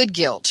kind of good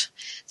guilt,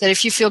 that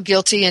if you feel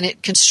guilty and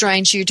it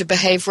constrains you to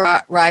behave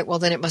right, well,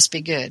 then it must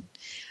be good.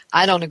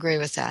 I don't agree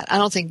with that. I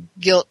don't think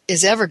guilt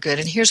is ever good,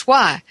 and here's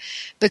why.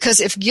 Because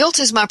if guilt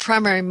is my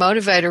primary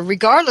motivator,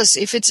 regardless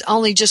if it's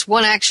only just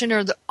one action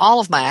or all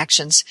of my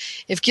actions,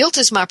 if guilt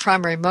is my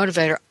primary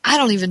motivator, I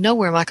don't even know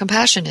where my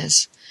compassion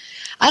is.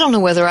 I don't know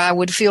whether I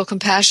would feel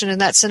compassion in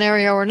that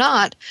scenario or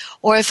not,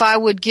 or if I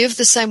would give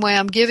the same way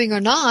I'm giving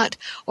or not,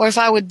 or if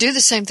I would do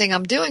the same thing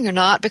I'm doing or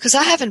not, because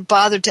I haven't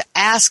bothered to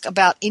ask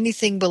about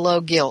anything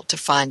below guilt to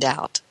find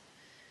out.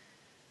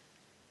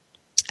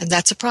 And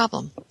that's a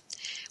problem.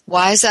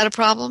 Why is that a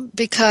problem?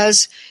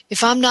 Because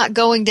if I'm not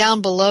going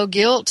down below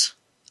guilt,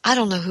 I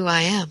don't know who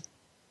I am.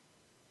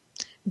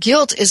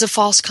 Guilt is a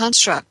false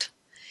construct.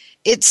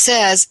 It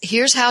says,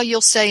 here's how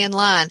you'll stay in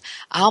line.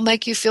 I'll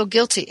make you feel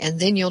guilty, and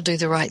then you'll do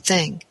the right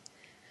thing.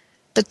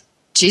 But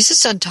Jesus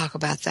doesn't talk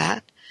about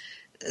that.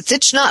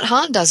 Thich Nhat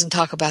Hanh doesn't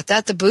talk about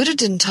that. The Buddha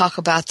didn't talk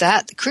about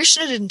that.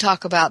 Krishna didn't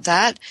talk about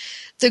that.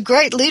 The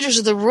great leaders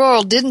of the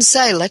world didn't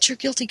say, let your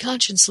guilty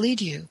conscience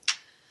lead you.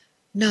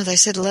 No, they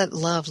said, let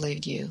love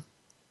lead you.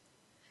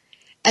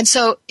 And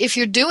so if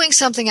you're doing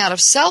something out of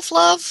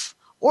self-love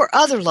or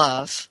other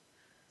love,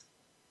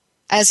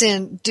 as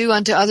in do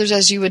unto others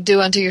as you would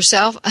do unto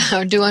yourself,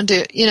 or do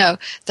unto, the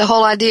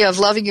whole idea of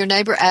loving your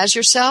neighbor as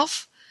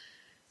yourself,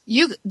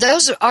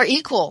 those are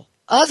equal.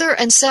 Other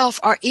and self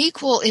are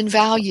equal in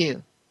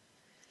value.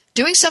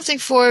 Doing something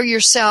for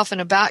yourself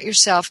and about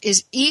yourself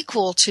is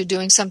equal to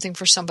doing something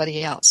for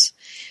somebody else.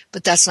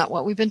 But that's not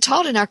what we've been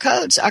taught in our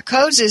codes. Our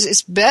codes is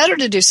it's better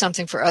to do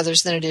something for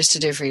others than it is to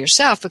do for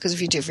yourself, because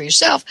if you do for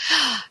yourself,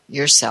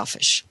 you're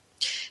selfish.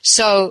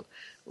 So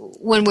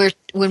when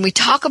we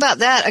talk about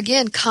that,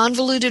 again,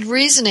 convoluted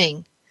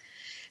reasoning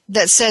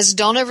that says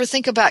don't ever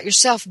think about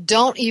yourself,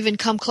 don't even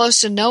come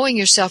close to knowing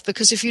yourself,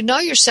 because if you know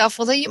yourself,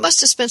 well, then you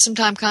must have spent some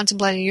time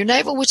contemplating your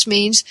navel, which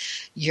means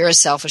you're a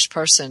selfish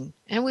person,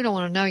 and we don't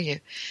want to know you.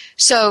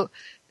 So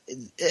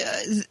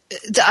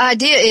the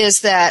idea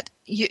is that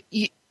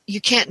you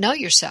can't know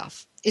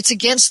yourself. It's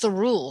against the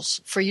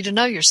rules for you to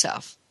know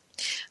yourself.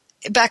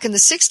 Back in the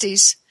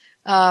 60s,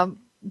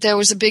 there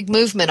was a big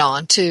movement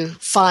on to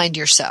find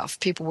yourself.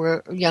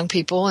 Young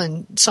people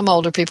and some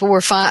older people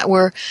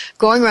were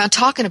going around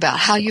talking about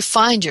how you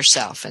find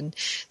yourself, and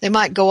they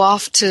might go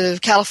off to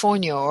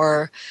California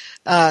or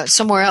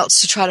somewhere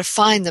else to try to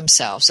find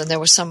themselves. And there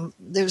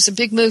was a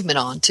big movement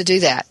on to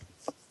do that.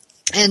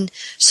 And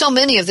so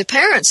many of the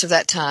parents of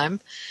that time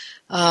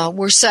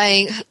were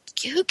saying,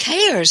 who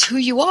cares who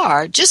you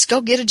are? Just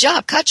go get a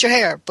job. Cut your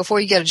hair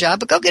before you get a job,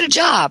 but go get a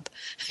job,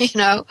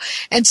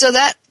 And so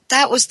that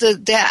was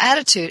the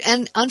attitude.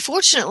 And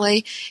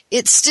unfortunately,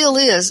 it still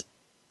is,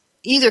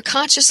 either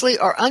consciously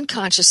or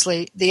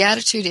unconsciously, the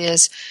attitude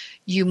is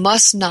you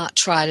must not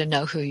try to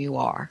know who you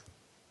are.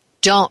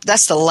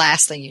 That's the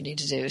last thing you need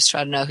to do, is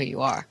try to know who you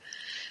are.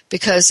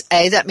 Because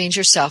A, that means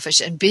you're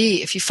selfish, and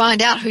B, if you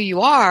find out who you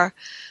are,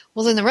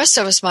 well, then the rest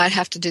of us might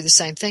have to do the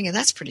same thing, and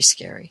that's pretty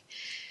scary.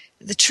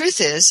 The truth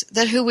is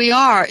that who we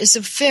are is a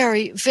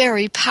very,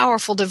 very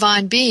powerful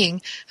divine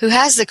being who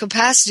has the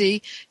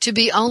capacity to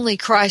be only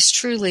Christ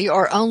truly,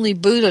 or only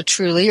Buddha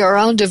truly, or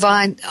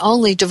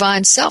only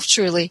divine self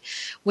truly,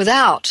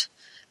 without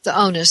the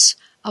onus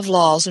of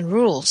laws and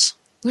rules.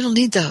 We don't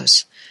need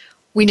those.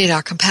 We need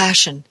our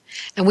compassion,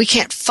 and we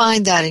can't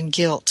find that in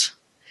guilt.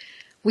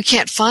 We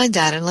can't find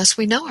that unless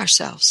we know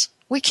ourselves.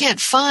 We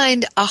can't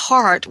find a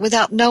heart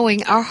without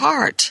knowing our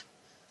heart.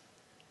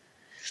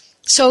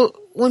 So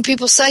when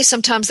people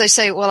sometimes they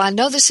say, well, I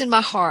know this in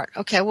my heart.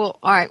 Okay, well,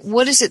 all right,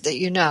 what is it that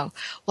you know?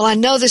 Well, I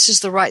know this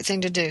is the right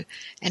thing to do.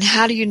 And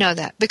how do you know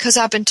that? Because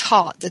I've been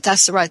taught that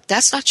that's the right.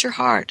 That's not your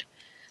heart.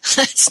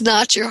 That's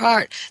not your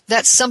heart.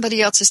 That's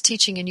somebody else's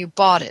teaching, and you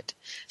bought it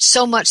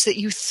so much that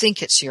you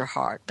think it's your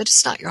heart. But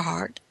it's not your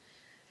heart.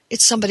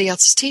 It's somebody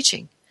else's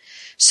teaching.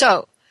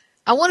 So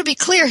I want to be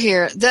clear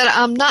here that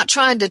I'm not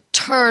trying to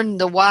turn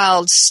the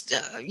wild,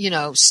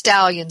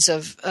 stallions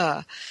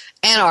of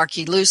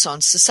anarchy loose on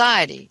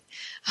society.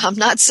 I'm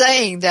not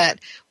saying that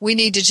we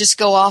need to just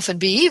go off and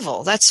be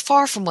evil. That's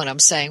far from what I'm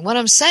saying. What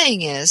I'm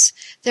saying is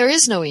there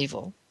is no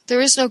evil. There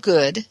is no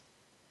good.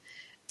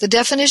 The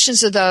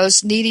definitions of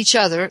those need each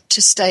other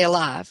to stay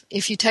alive.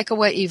 If you take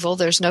away evil,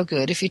 there's no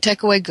good. If you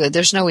take away good,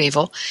 there's no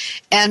evil.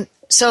 And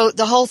so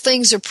the whole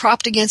things are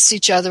propped against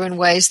each other in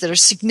ways that are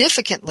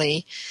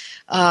significantly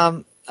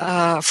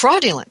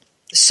fraudulent.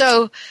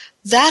 So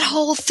that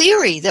whole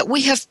theory that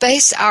we have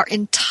based our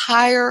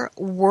entire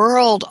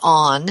world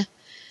on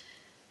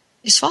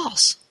is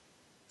false.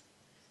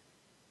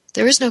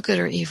 There is no good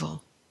or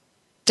evil.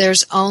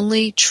 There's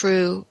only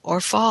true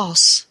or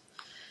false.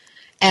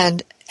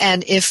 And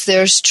if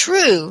there's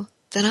true,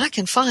 then I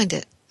can find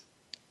it.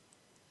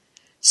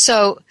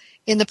 So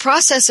in the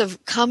process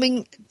of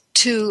coming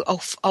to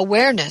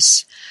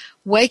awareness,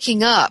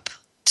 waking up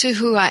to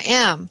who I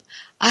am,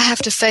 I have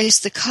to face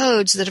the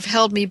codes that have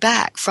held me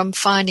back from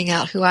finding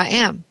out who I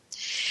am.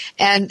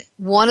 And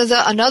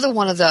another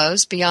one of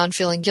those, beyond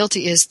feeling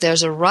guilty, is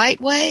there's a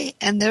right way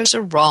and there's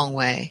a wrong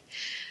way.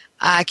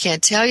 I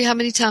can't tell you how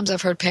many times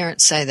I've heard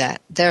parents say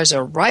that. There's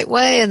a right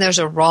way and there's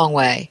a wrong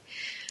way.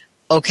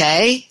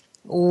 Okay,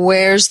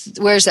 where's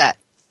that?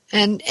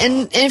 And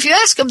if you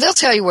ask them, they'll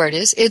tell you where it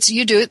is. It's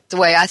you do it the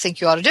way I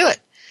think you ought to do it.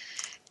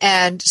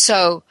 And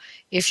so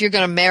if you're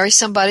going to marry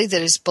somebody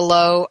that is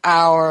below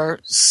our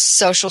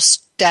social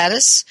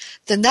status,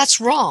 then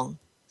that's wrong.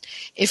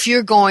 If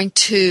you're going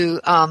to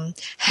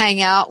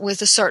hang out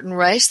with a certain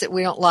race that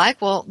we don't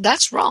like, well,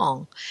 that's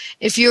wrong.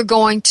 If you're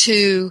going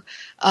to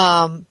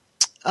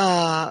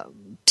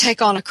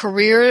take on a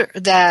career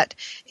that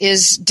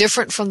is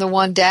different from the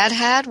one Dad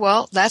had,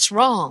 well, that's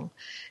wrong.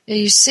 And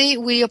you see,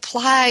 we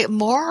apply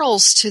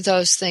morals to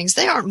those things.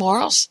 They aren't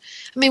morals.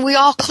 I mean, we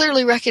all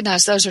clearly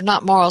recognize those are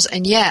not morals,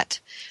 and yet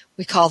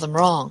we call them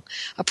wrong.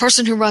 A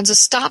person who runs a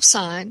stop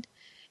sign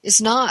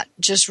is not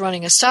just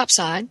running a stop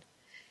sign.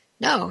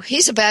 No,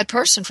 he's a bad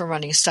person for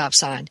running a stop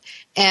sign.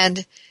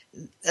 And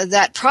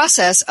that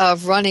process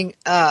of running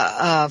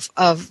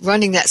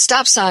running that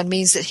stop sign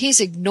means that he's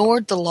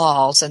ignored the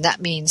laws, and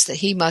that means that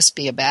he must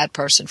be a bad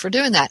person for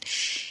doing that.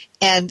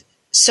 And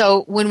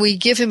so when we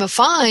give him a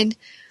fine,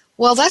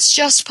 well, that's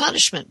just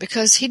punishment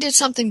because he did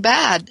something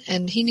bad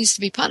and he needs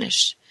to be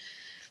punished.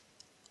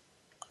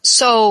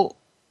 So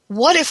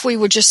what if we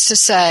were just to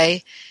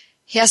say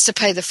he has to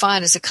pay the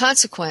fine as a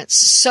consequence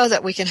so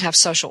that we can have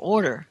social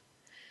order?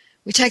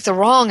 We take the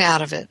wrong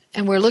out of it,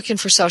 and we're looking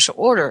for social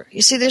order.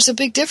 You see, there's a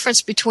big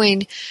difference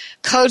between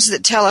codes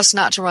that tell us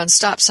not to run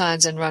stop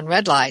signs and run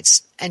red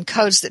lights and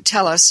codes that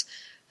tell us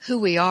who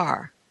we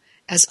are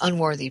as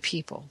unworthy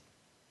people.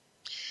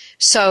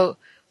 So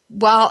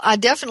while I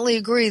definitely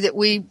agree that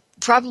we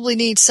probably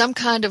need some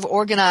kind of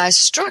organized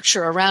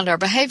structure around our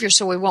behavior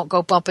so we won't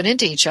go bumping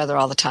into each other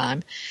all the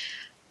time,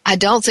 I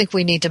don't think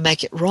we need to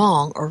make it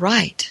wrong or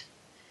right.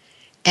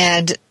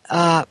 And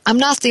I'm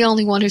not the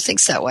only one who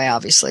thinks that way,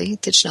 obviously.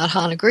 Thich Nhat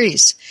Hanh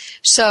agrees.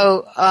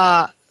 So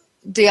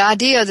the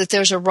idea that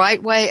there's a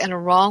right way and a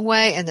wrong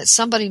way and that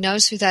somebody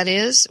knows who that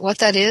is, what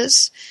that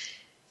is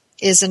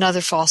another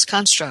false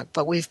construct.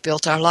 But we've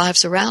built our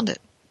lives around it.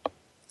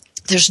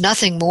 There's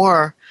nothing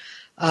more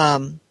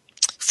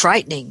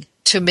frightening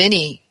to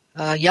many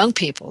young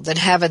people than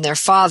having their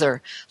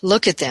father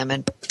look at them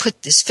and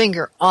put his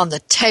finger on the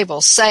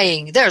table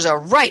saying, there's a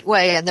right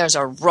way and there's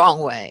a wrong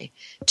way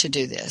to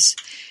do this.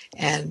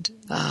 And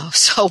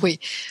so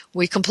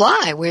we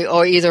comply,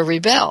 or either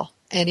rebel.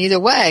 And either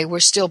way,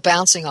 we're still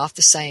bouncing off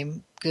the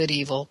same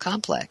good-evil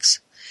complex.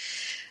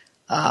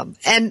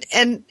 And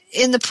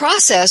in the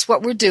process,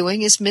 what we're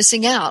doing is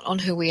missing out on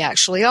who we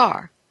actually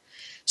are.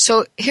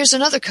 So here's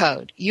another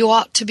code. You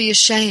ought to be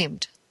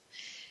ashamed.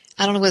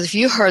 I don't know whether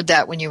you heard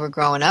that when you were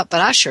growing up,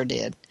 but I sure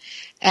did.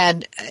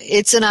 And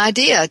it's an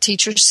idea.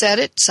 Teachers said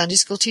it. Sunday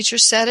school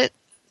teachers said it.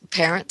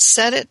 Parents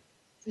said it.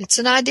 It's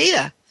an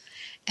idea.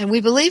 And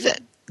we believe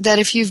it. That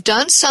if you've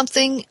done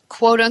something,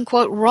 quote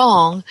unquote,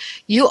 wrong,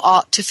 you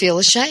ought to feel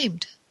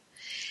ashamed.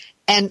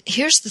 And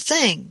here's the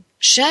thing.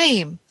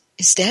 Shame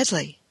is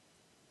deadly.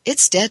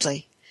 It's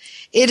deadly.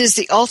 It is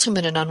the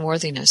ultimate in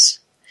unworthiness.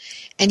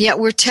 And yet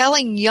we're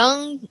telling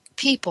young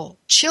people,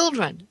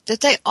 children,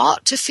 that they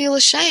ought to feel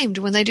ashamed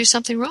when they do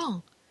something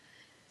wrong.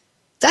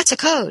 That's a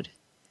code.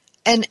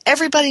 And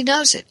everybody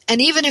knows it.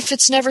 And even if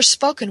it's never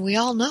spoken, we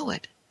all know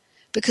it.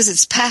 Because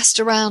it's passed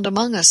around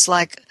among us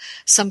like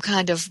some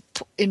kind of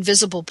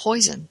invisible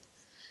poison.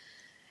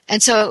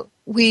 And so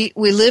we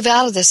live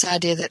out of this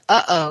idea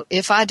that,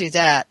 if I do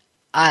that,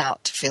 I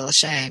ought to feel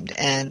ashamed.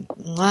 And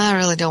I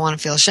really don't want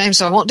to feel ashamed,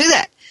 so I won't do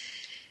that.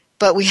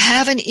 But we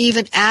haven't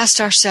even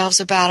asked ourselves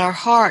about our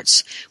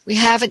hearts. We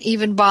haven't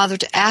even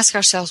bothered to ask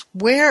ourselves,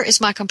 where is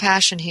my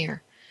compassion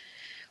here?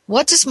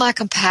 What does my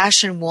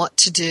compassion want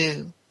to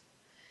do?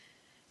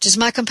 Does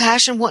my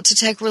compassion want to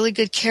take really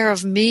good care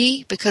of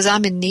me because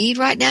I'm in need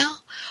right now?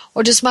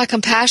 Or does my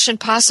compassion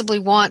possibly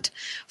want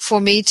for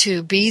me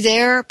to be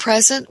there,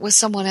 present with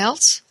someone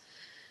else?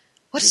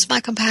 What does my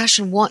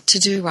compassion want to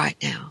do right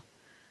now?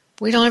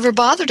 We don't ever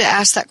bother to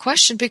ask that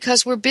question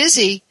because we're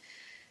busy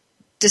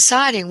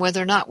deciding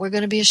whether or not we're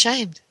going to be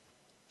ashamed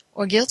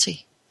or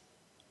guilty.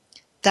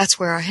 That's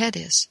where our head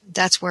is.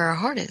 That's where our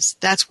heart is.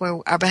 That's where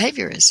our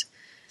behavior is.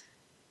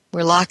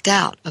 We're locked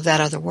out of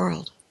that other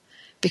world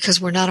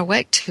because we're not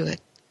awake to it.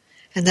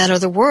 And that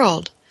other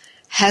world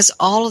has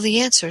all of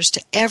the answers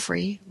to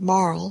every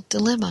moral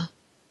dilemma.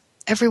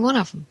 Every one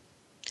of them.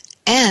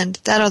 And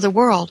that other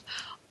world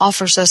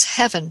offers us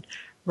heaven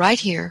right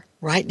here,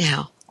 right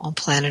now, on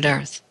planet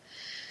Earth.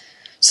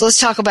 So let's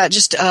talk about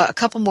just a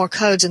couple more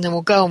codes, and then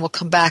we'll go and we'll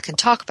come back and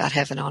talk about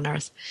heaven on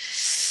earth.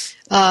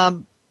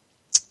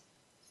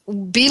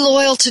 Be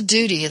loyal to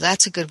duty.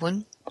 That's a good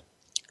one.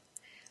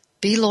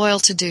 Be loyal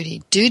to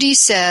duty. Duty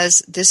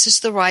says this is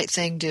the right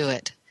thing, do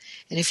it.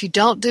 And if you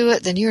don't do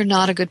it, then you're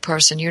not a good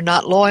person. You're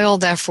not loyal,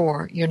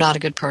 therefore you're not a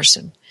good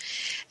person.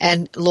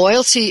 And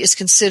loyalty is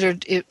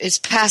considered, it's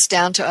passed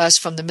down to us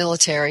from the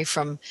military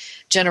from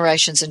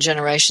generations and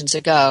generations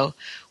ago,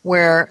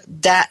 where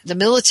the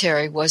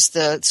military was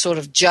the sort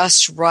of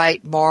just,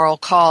 right, moral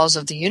cause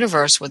of the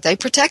universe. They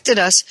protected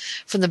us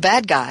from the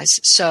bad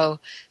guys, so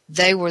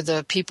they were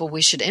the people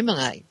we should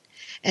emulate.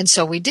 And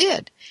so we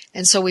did.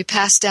 And so we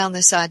passed down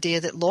this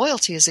idea that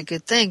loyalty is a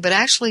good thing, but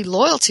actually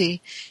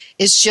loyalty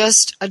is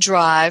just a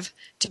drive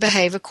to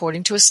behave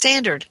according to a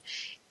standard.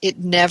 It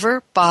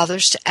never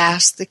bothers to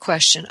ask the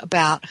question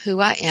about who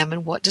I am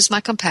and what does my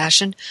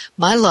compassion,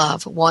 my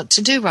love, want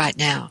to do right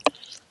now.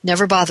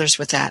 Never bothers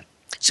with that.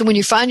 So when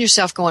you find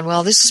yourself going,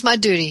 well, this is my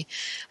duty,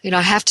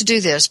 I have to do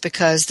this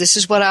because this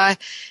is what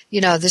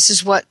this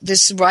is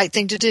the right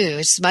thing to do.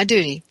 It's my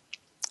duty.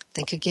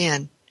 Think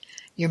again.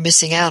 You're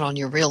missing out on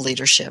your real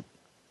leadership.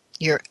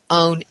 Your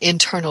own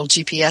internal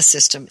GPS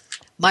system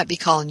might be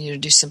calling you to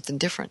do something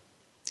different.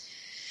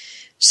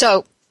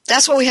 So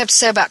that's what we have to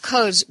say about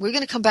codes. We're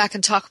going to come back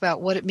and talk about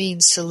what it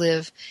means to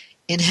live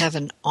in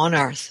heaven on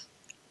earth.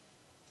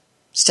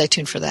 Stay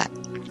tuned for that.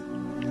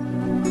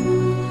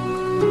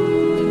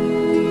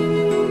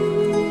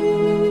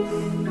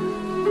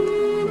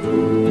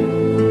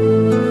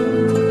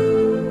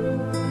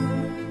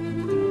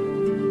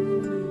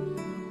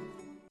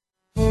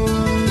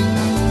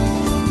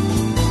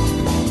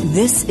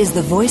 This is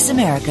the Voice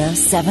America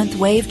 7th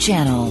Wave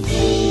Channel.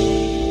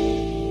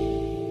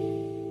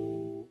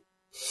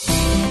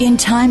 In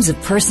times of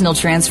personal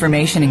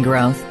transformation and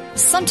growth,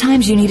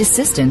 sometimes you need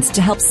assistance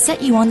to help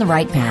set you on the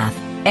right path.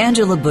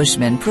 Angela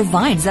Bushman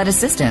provides that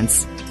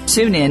assistance.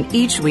 Tune in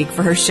each week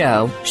for her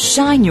show,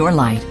 Shine Your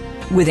Light.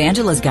 With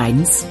Angela's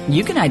guidance,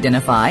 you can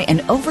identify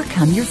and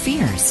overcome your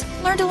fears,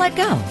 learn to let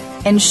go,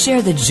 and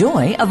share the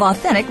joy of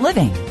authentic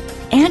living.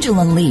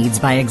 Angela leads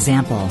by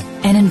example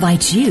and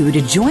invites you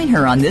to join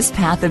her on this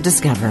path of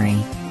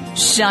discovery.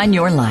 Shine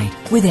Your Light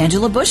with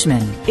Angela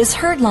Bushman is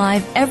heard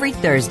live every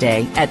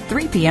Thursday at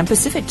 3 p.m.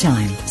 Pacific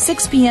Time,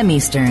 6 p.m.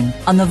 Eastern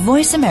on the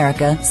Voice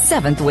America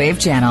 7th Wave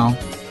Channel.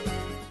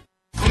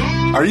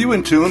 Are you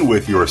in tune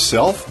with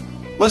yourself?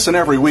 Listen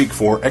every week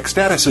for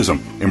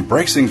Ecstaticism,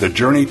 Embracing the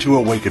Journey to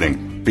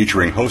Awakening,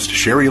 featuring host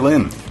Sherry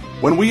Lynn.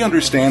 When we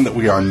understand that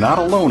we are not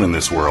alone in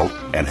this world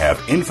and have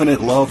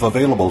infinite love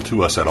available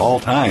to us at all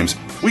times,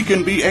 we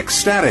can be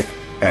ecstatic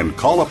and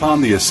call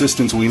upon the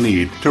assistance we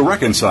need to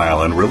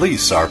reconcile and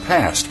release our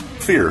past,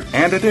 fear,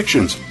 and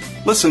addictions.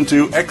 Listen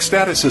to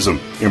Ecstaticism,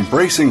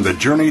 Embracing the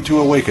Journey to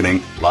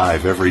Awakening,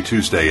 live every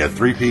Tuesday at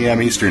 3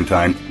 p.m. Eastern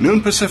Time,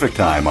 noon Pacific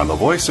Time on the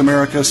Voice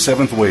America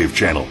 7th Wave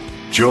Channel.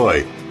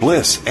 Joy,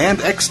 bliss, and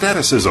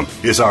ecstaticism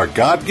is our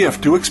God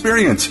gift to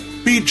experience.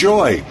 Be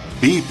joy,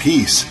 be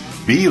peace,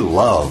 be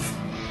love.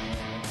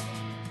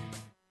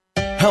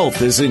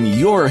 Health is in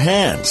your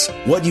hands.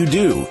 What you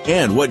do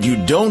and what you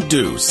don't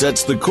do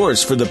sets the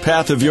course for the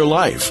path of your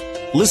life.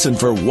 Listen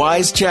for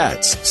wise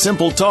chats,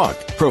 simple talk,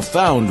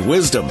 profound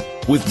wisdom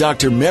with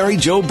Dr. Mary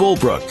Jo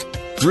Bulbrook.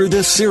 Through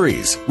this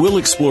series, we'll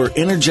explore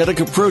energetic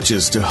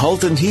approaches to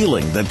health and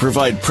healing that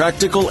provide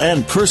practical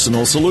and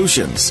personal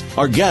solutions.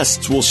 Our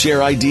guests will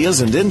share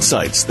ideas and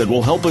insights that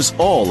will help us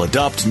all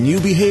adopt new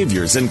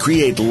behaviors and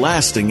create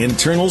lasting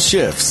internal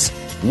shifts.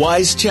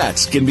 Wise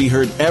Chats can be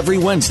heard every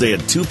Wednesday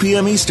at 2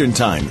 p.m. Eastern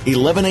Time,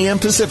 11 a.m.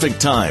 Pacific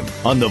Time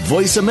on the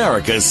Voice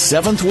America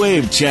 7th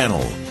Wave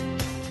Channel.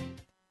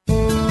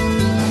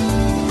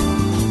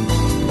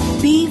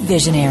 Be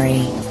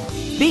visionary.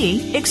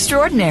 Be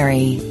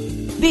extraordinary.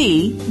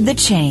 Be the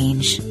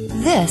change.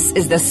 This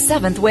is the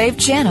 7th Wave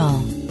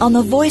Channel on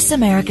the Voice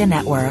America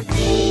Network.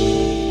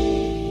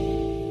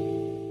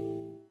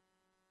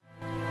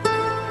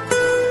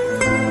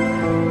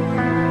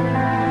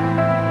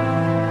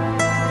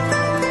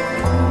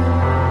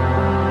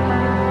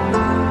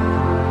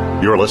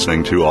 You're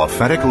listening to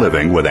Authentic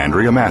Living with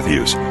Andrea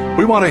Matthews.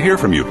 We want to hear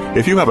from you.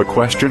 If you have a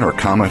question or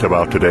comment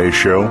about today's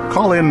show,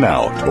 call in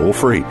now, toll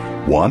free,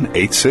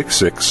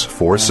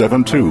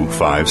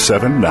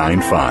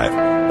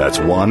 1-866-472-5795. That's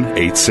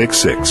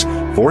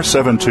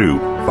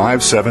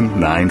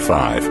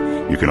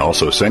 1-866-472-5795. You can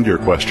also send your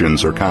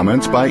questions or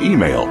comments by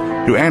email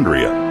to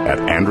Andrea at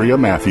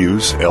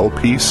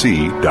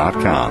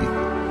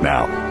AndreaMatthewsLPC.com.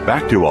 Now,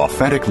 back to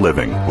Authentic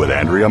Living with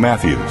Andrea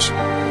Matthews.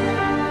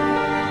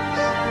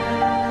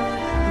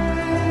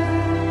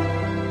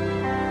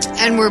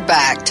 And we're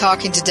back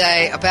talking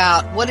today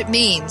about what it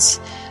means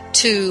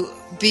to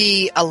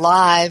be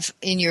alive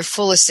in your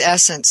fullest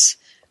essence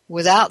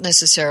without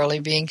necessarily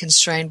being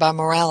constrained by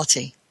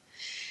morality.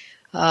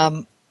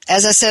 As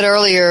I said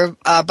earlier,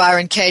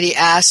 Byron Katie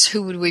asked,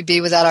 who would we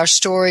be without our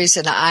stories?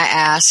 And I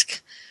ask,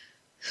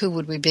 who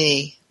would we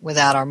be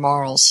without our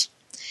morals?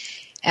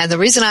 And the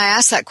reason I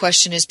ask that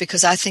question is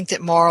because I think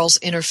that morals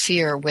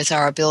interfere with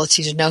our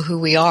ability to know who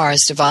we are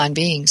as divine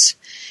beings.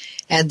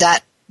 And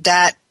that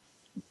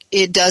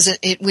we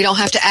don't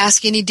have to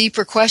ask any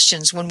deeper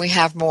questions when we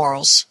have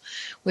morals.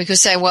 We could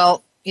say,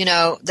 well,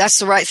 that's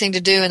the right thing to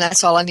do and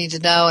that's all I need to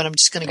know and I'm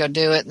just going to go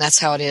do it and that's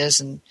how it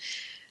is. And,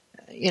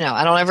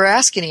 I don't ever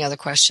ask any other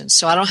questions.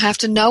 So I don't have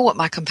to know what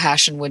my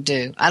compassion would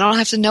do. I don't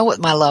have to know what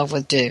my love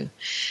would do.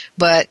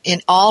 But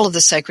in all of the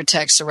sacred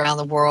texts around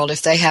the world,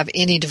 if they have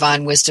any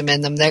divine wisdom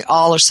in them, they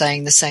all are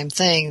saying the same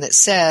thing that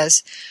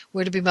says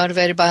we're to be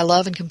motivated by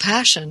love and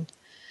compassion,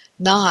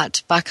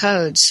 not by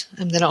codes.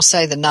 And they don't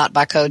say the not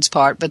by codes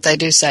part, but they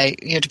do say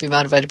you're to be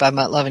motivated by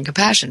love and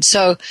compassion.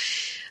 So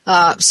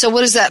So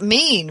what does that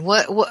mean?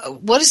 What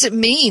does it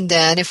mean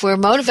then if we're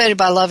motivated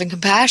by love and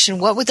compassion?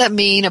 What would that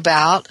mean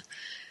about,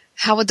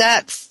 how would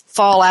that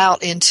fall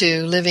out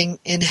into living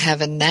in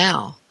heaven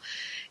now?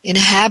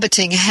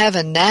 Inhabiting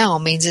heaven now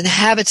means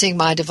inhabiting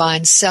my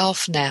divine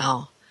self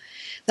now.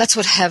 That's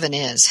what heaven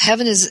is.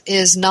 Heaven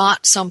is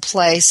not some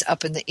place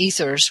up in the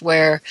ethers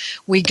where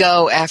we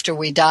go after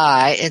we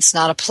die. It's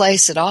not a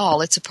place at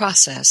all. It's a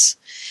process.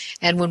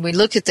 And when we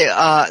look at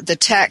the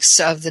texts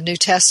of the New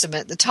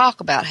Testament that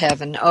talk about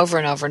heaven over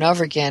and over and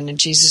over again in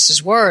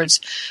Jesus' words,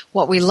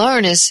 what we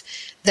learn is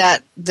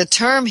that the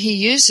term he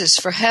uses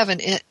for heaven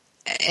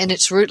in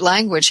its root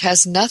language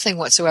has nothing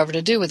whatsoever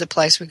to do with the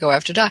place we go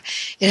after die.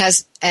 It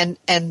has, and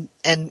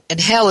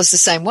hell is the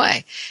same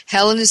way.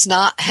 Hell is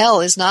not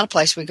a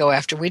place we go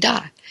after we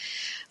die.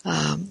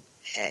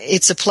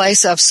 It's a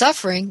place of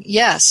suffering,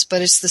 yes,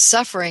 but it's the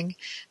suffering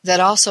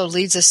that also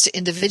leads us to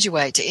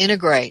individuate, to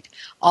integrate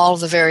all of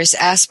the various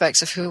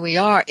aspects of who we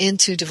are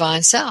into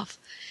divine self.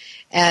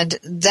 And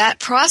that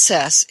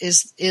process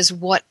is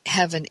what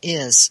heaven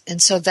is.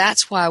 And so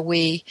that's why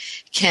we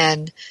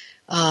can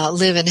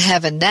live in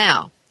heaven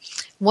now.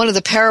 One of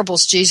the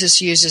parables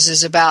Jesus uses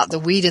is about the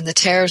wheat and the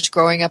tares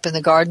growing up in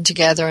the garden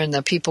together, and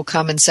the people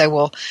come and say,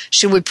 well,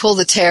 should we pull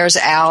the tares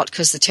out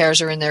because the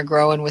tares are in there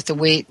growing with the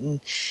wheat? And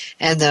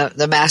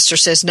the master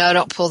says, no,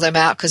 don't pull them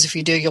out, because if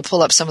you do, you'll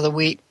pull up some of the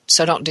wheat,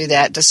 so don't do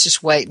that. Let's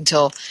just wait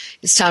until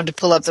it's time to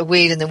pull up the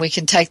wheat, and then we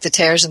can take the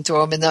tares and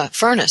throw them in the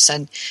furnace,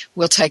 and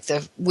we'll take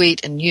the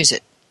wheat and use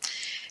it.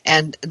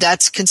 And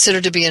that's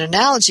considered to be an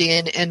analogy,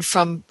 and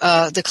from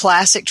the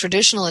classic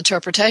traditional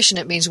interpretation,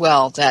 it means,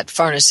 well, that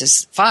furnace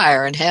is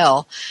fire and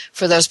hell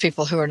for those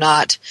people who are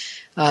not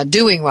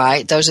doing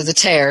right. Those are the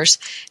tares.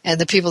 And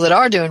the people that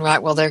are doing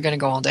right, well, they're going to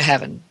go on to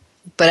heaven.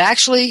 But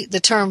actually, the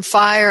term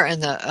fire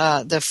and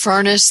the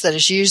furnace that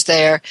is used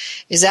there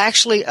is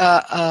actually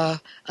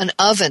an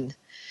oven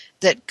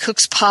that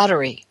cooks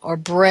pottery or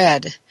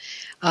bread.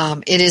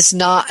 It is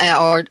not,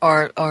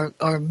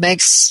 or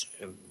makes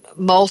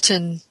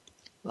molten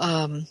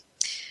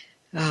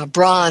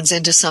bronze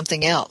into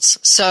something else.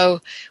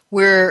 So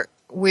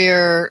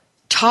we're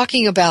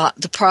talking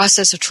about the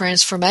process of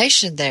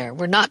transformation there.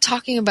 We're not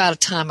talking about a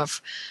time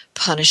of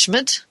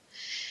punishment.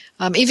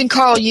 Even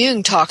Carl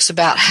Jung talks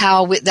about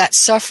how with that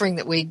suffering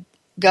that we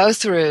go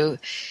through,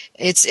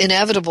 its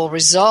inevitable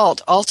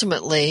result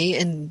ultimately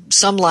in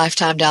some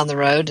lifetime down the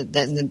road,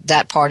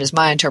 that part is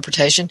my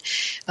interpretation,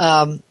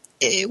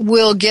 it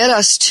will get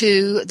us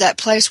to that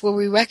place where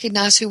we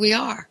recognize who we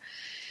are.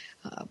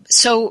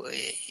 So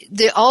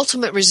the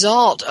ultimate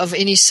result of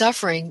any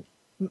suffering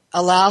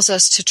allows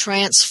us to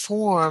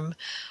transform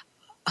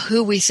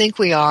who we think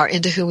we are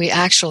into who we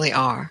actually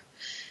are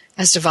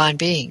as divine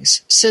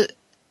beings. So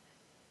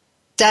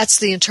that's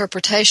the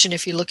interpretation,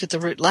 if you look at the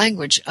root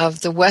language,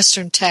 of the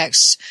Western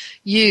texts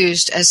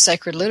used as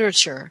sacred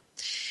literature.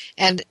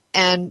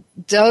 And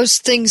those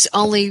things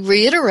only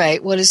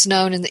reiterate what is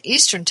known in the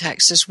Eastern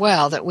texts as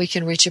well, that we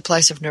can reach a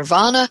place of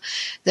nirvana,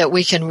 that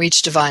we can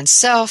reach divine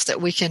self, that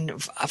we can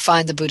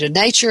find the Buddha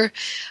nature.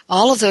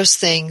 All of those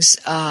things,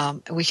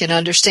 we can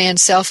understand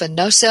self and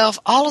no self.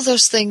 All of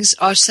those things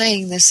are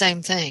saying the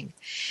same thing.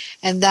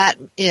 And that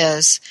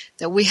is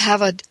that we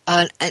have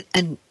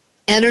an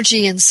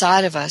energy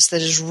inside of us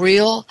that is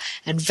real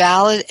and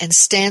valid and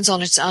stands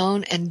on its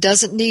own and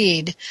doesn't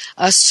need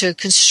us to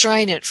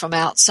constrain it from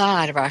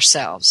outside of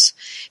ourselves.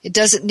 It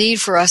doesn't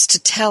need for us to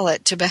tell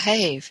it to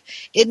behave.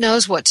 It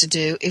knows what to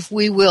do if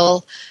we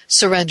will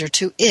surrender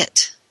to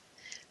it.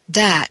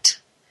 That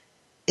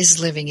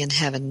is living in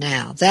heaven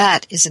now.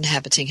 That is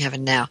inhabiting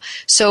heaven now.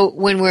 So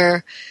when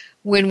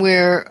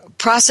we're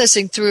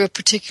processing through a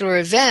particular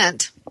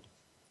event,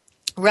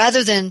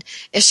 rather than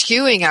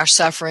eschewing our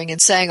suffering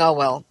and saying, oh,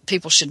 well,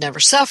 people should never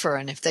suffer,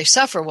 and if they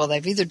suffer, well,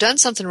 they've either done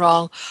something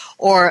wrong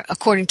or,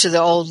 according to the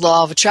old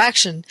law of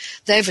attraction,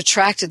 they've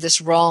attracted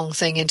this wrong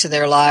thing into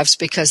their lives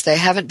because they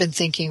haven't been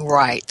thinking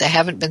right. They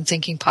haven't been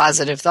thinking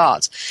positive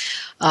thoughts.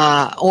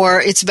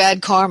 Or it's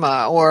bad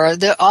karma, or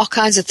all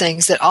kinds of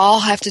things that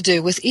all have to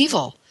do with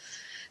evil.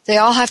 They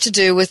all have to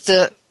do with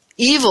the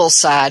evil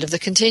side of the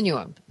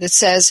continuum that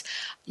says,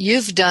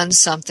 you've done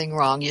something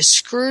wrong. You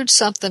screwed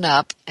something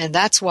up, and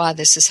that's why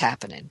this is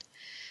happening.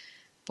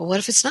 But what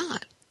if it's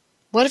not?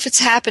 What if it's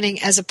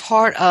happening as a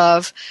part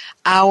of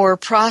our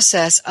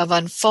process of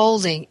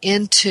unfolding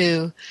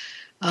into,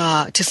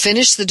 to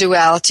finish the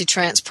duality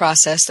trance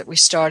process that we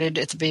started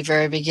at the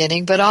very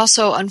beginning, but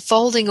also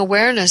unfolding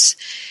awareness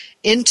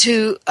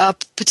into a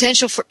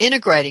potential for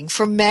integrating,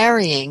 for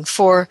marrying,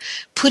 for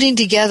putting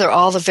together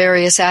all the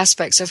various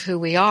aspects of who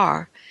we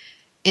are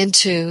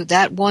into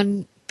that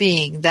one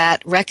being,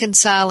 that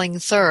reconciling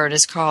third,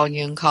 as Carl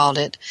Jung called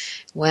it,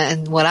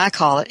 and what I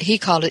call it, he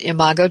called it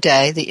Imago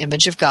Dei, the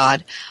image of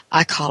God.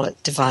 I call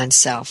it divine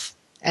self,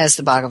 as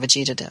the Bhagavad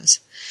Gita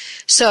does.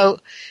 So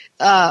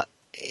the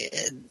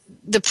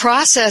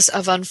process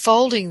of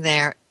unfolding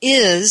there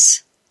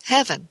is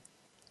heaven.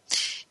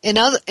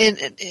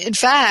 In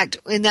fact,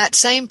 in that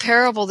same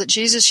parable that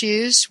Jesus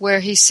used, where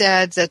he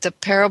said that the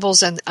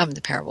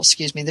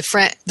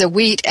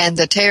wheat and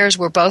the tares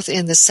were both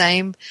in the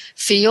same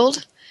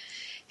field,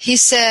 he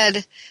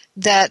said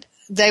that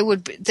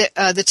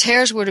the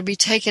tares were to be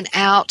taken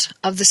out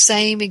of the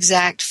same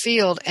exact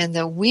field, and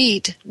the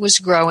wheat was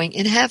growing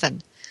in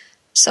heaven.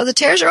 So the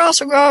tares are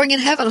also growing in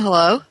heaven.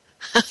 Hello.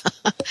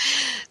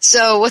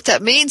 So what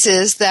that means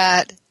is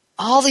that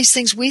all these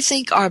things we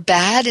think are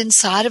bad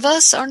inside of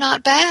us are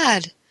not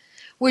bad.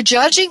 We're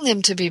judging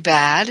them to be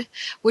bad.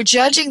 We're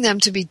judging them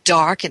to be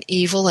dark and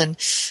evil and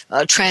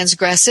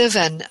transgressive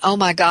and, oh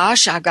my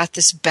gosh, I've got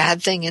this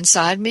bad thing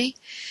inside me.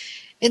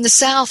 In the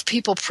South,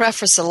 people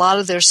preface a lot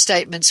of their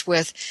statements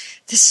with,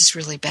 this is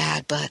really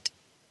bad, but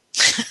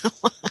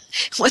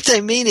what they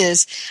mean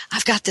is,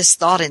 I've got this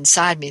thought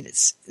inside me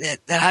that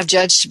I've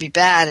judged to be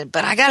bad,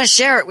 but I got to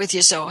share it with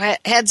you, so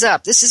heads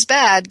up, this is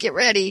bad, get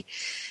ready.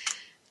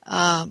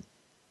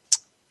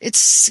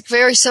 It's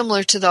very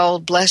similar to the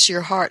old bless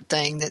your heart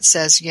thing that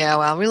says, yeah,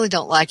 well, I really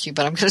don't like you,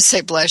 but I'm going to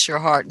say bless your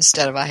heart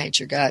instead of I hate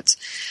your guts.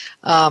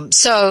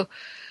 So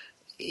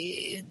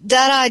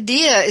that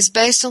idea is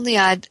based on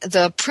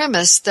the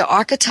premise, the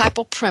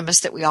archetypal premise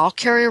that we all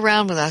carry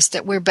around with us,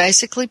 that we're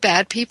basically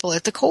bad people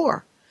at the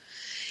core.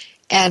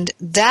 And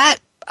that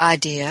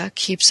idea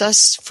keeps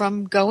us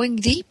from going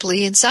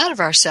deeply inside of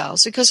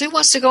ourselves, because who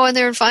wants to go in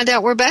there and find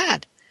out we're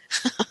bad?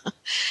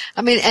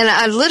 I mean, and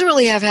I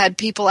literally have had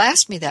people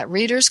ask me that.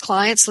 Readers,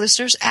 clients,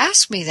 listeners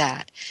ask me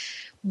that.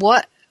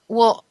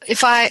 Well,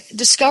 if I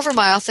discover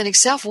my authentic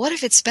self, what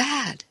if it's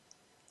bad?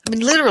 I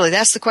mean, literally,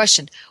 that's the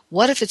question.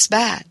 What if it's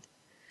bad?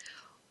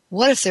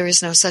 What if there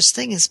is no such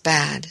thing as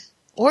bad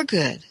or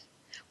good?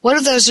 What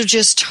if those are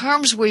just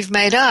terms we've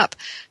made up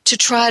to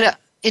try to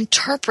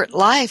interpret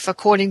life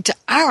according to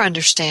our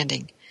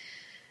understanding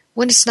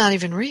when it's not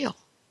even real?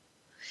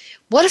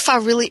 What if I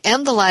really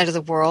am the light of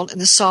the world and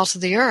the salt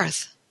of the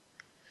earth?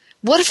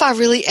 What if I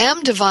really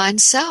am divine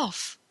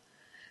self?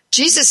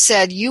 Jesus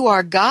said, you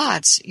are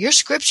God's. Your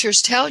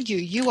scriptures tell you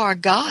you are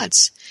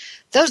God's.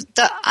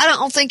 I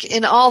don't think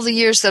in all the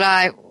years that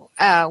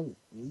I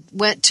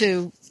went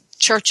to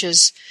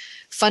churches,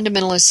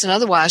 fundamentalists and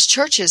otherwise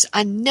churches,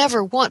 I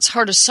never once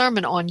heard a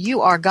sermon on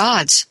you are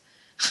God's.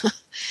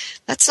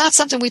 That's not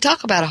something we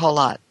talk about a whole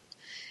lot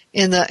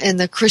in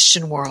the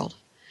Christian world.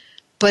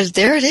 But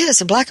there it is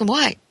in black and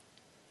white.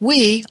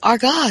 We are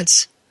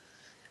God's.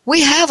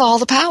 We have all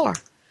the power.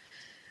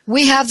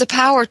 We have the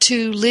power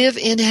to live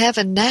in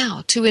heaven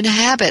now, to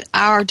inhabit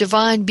our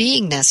divine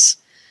beingness.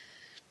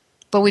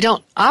 But we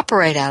don't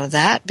operate out of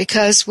that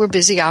because we're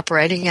busy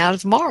operating out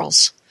of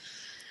morals.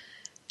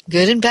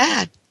 Good and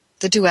bad,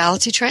 the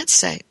duality trance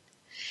state.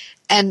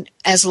 And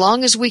as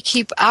long as we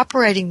keep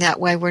operating that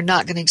way, we're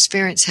not going to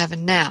experience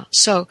heaven now.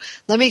 So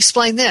let me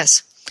explain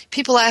this.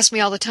 People ask me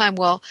all the time,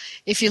 well,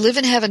 if you live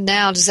in heaven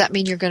now, does that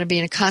mean you're going to be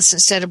in a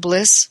constant state of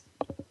bliss?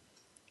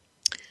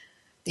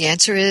 The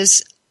answer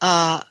is,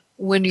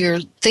 when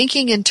you're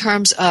thinking in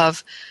terms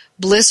of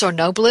bliss or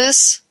no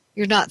bliss,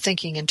 you're not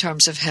thinking in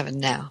terms of heaven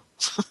now.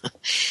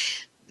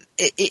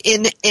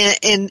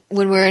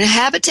 When we're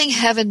inhabiting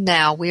heaven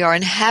now, we are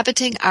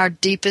inhabiting our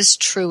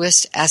deepest,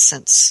 truest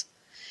essence.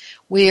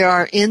 We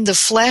are in the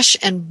flesh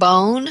and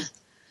bone,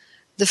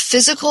 the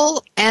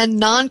physical and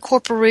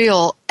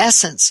non-corporeal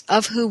essence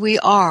of who we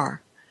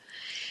are.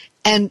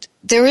 And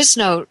there is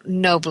no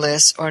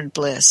bliss or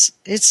bliss.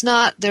 There's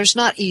not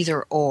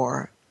either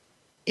or.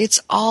 It's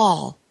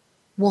all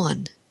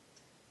one.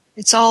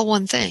 It's all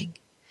one thing.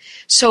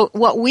 So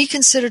what we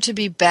consider to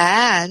be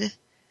bad,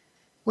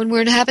 when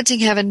we're inhabiting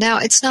heaven now,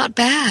 it's not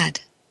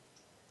bad.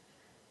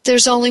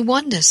 There's only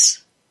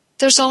oneness.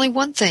 There's only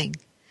one thing.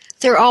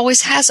 There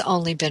always has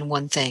only been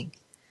one thing.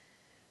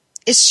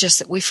 It's just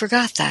that we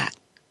forgot that.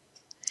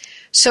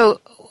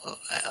 So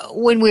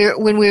when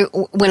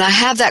I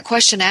have that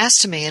question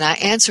asked to me and I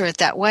answer it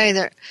that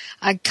way,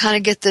 I kind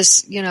of get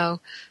this,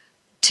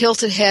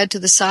 tilted head to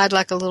the side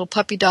like a little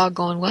puppy dog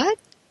going, what?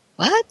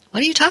 What?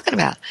 What are you talking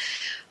about?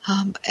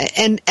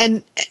 And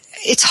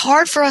it's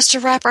hard for us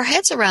to wrap our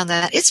heads around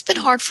that. It's been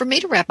hard for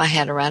me to wrap my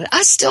head around it.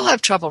 I still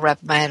have trouble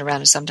wrapping my head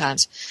around it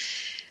sometimes.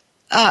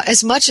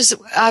 As much as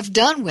I've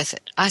done with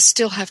it, I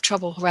still have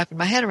trouble wrapping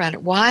my head around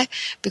it. Why?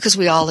 Because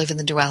we all live in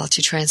the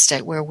duality trance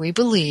state where we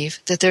believe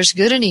that there's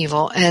good and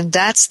evil, and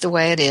that's the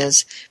way it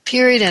is.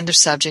 Period. End of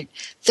subject.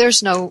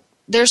 There's no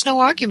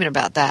argument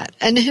about that.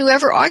 And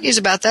whoever argues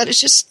about that is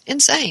just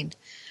insane.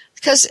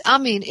 Because,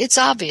 it's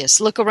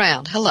obvious. Look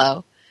around.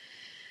 Hello.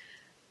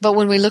 But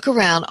when we look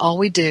around, all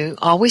we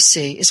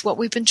see is what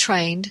we've been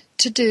trained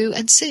to do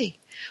and see.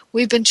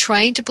 We've been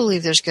trained to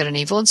believe there's good and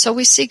evil, and so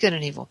we see good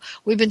and evil.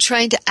 We've been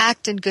trained to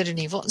act in good and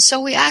evil, and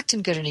so we act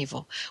in good and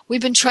evil.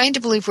 We've been trained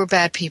to believe we're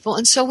bad people,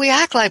 and so we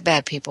act like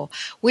bad people.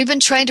 We've been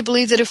trained to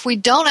believe that if we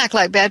don't act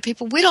like bad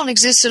people, we don't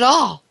exist at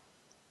all.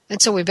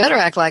 And so we better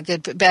act like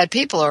bad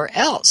people or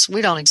else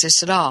we don't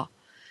exist at all.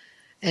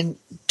 And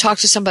talk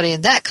to somebody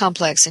in that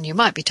complex, and you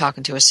might be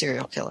talking to a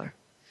serial killer.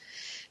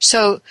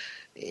 So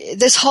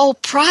this whole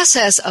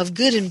process of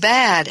good and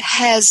bad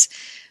has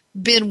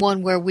been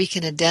one where we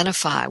can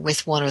identify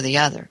with one or the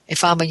other.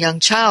 If I'm a young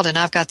child and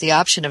I've got the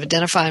option of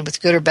identifying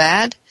with good or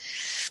bad,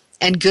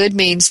 and good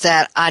means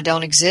that I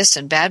don't exist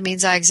and bad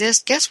means I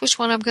exist, guess which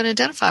one I'm going to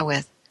identify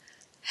with?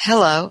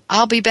 Hello,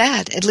 I'll be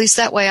bad. At least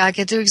that way I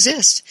get to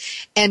exist.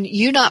 And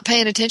you not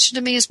paying attention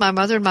to me as my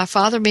mother and my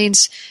father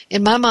means,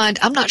 in my mind,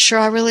 I'm not sure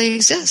I really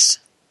exist.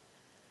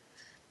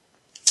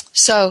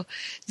 So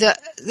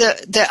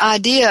the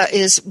idea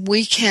is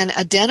we can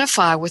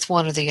identify with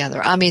one or the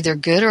other. I'm either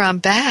good or I'm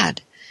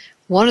bad.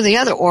 One or the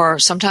other, or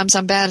sometimes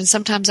I'm bad and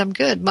sometimes I'm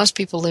good. Most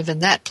people live in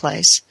that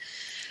place.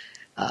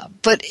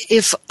 But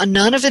if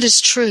none of it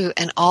is true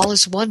and all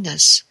is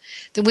oneness,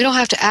 then we don't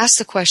have to ask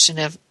the question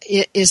of,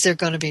 is there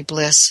going to be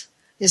bliss?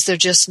 Is there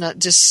just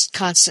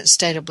constant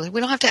state of bliss? We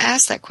don't have to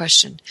ask that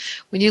question.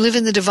 When you live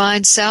in the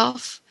divine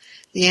self,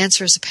 the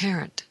answer is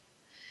apparent.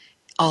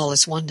 All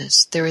is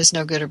oneness. There is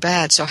no good or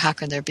bad, so how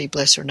can there be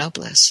bliss or no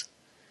bliss?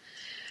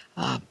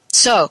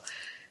 So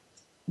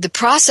the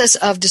process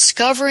of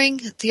discovering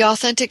the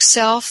authentic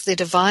self, the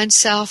divine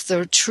self,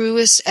 the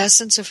truest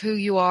essence of who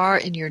you are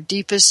in your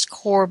deepest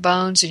core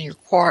bones and your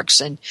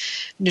quarks and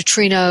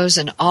neutrinos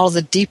and all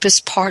the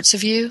deepest parts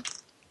of you,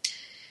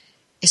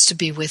 is to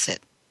be with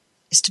it,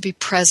 is to be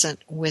present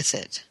with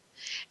it.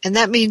 And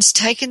that means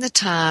taking the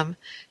time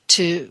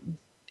to,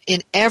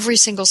 in every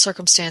single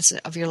circumstance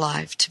of your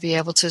life, to be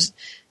able to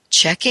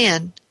check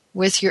in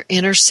with your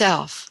inner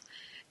self.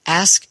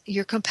 Ask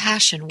your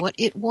compassion what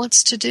it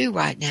wants to do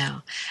right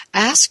now.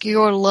 Ask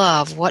your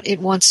love what it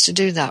wants to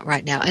do that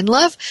right now. And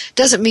love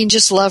doesn't mean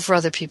just love for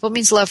other people. It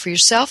means love for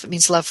yourself. It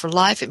means love for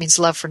life. It means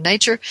love for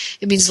nature.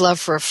 It means love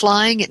for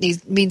flying. It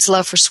means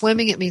love for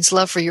swimming. It means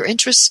love for your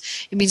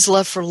interests. It means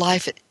love for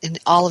life in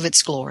all of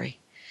its glory.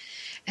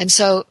 And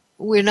so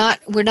we're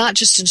not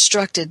just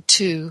instructed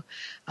to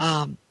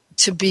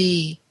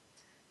be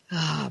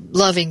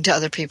loving to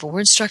other people.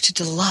 We're instructed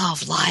to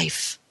love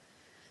life.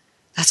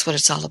 That's what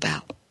it's all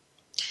about.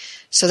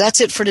 So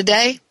that's it for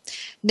today.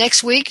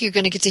 Next week, you're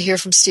going to get to hear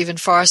from Stephen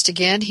Forrest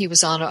again. He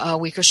was on a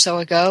week or so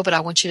ago, but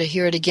I want you to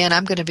hear it again.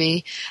 I'm going to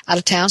be out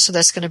of town, so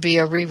that's going to be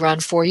a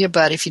rerun for you.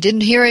 But if you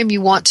didn't hear him,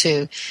 you want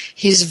to.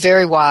 He's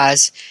very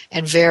wise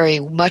and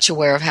very much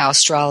aware of how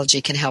astrology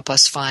can help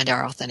us find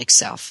our authentic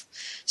self.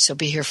 So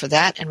be here for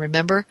that. And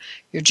remember,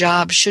 your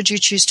job, should you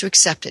choose to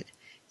accept it,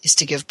 is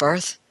to give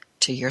birth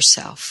to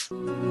yourself.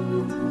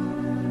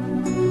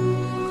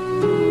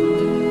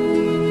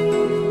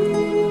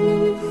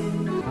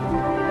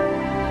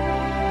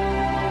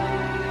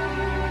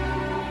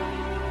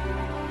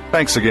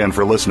 Thanks again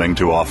for listening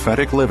to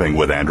Authentic Living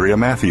with Andrea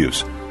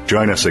Matthews.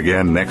 Join us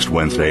again next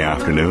Wednesday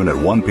afternoon at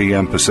 1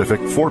 p.m. Pacific,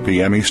 4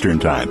 p.m. Eastern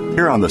Time,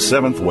 here on the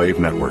Seventh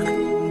Wave Network.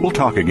 We'll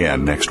talk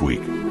again next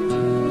week.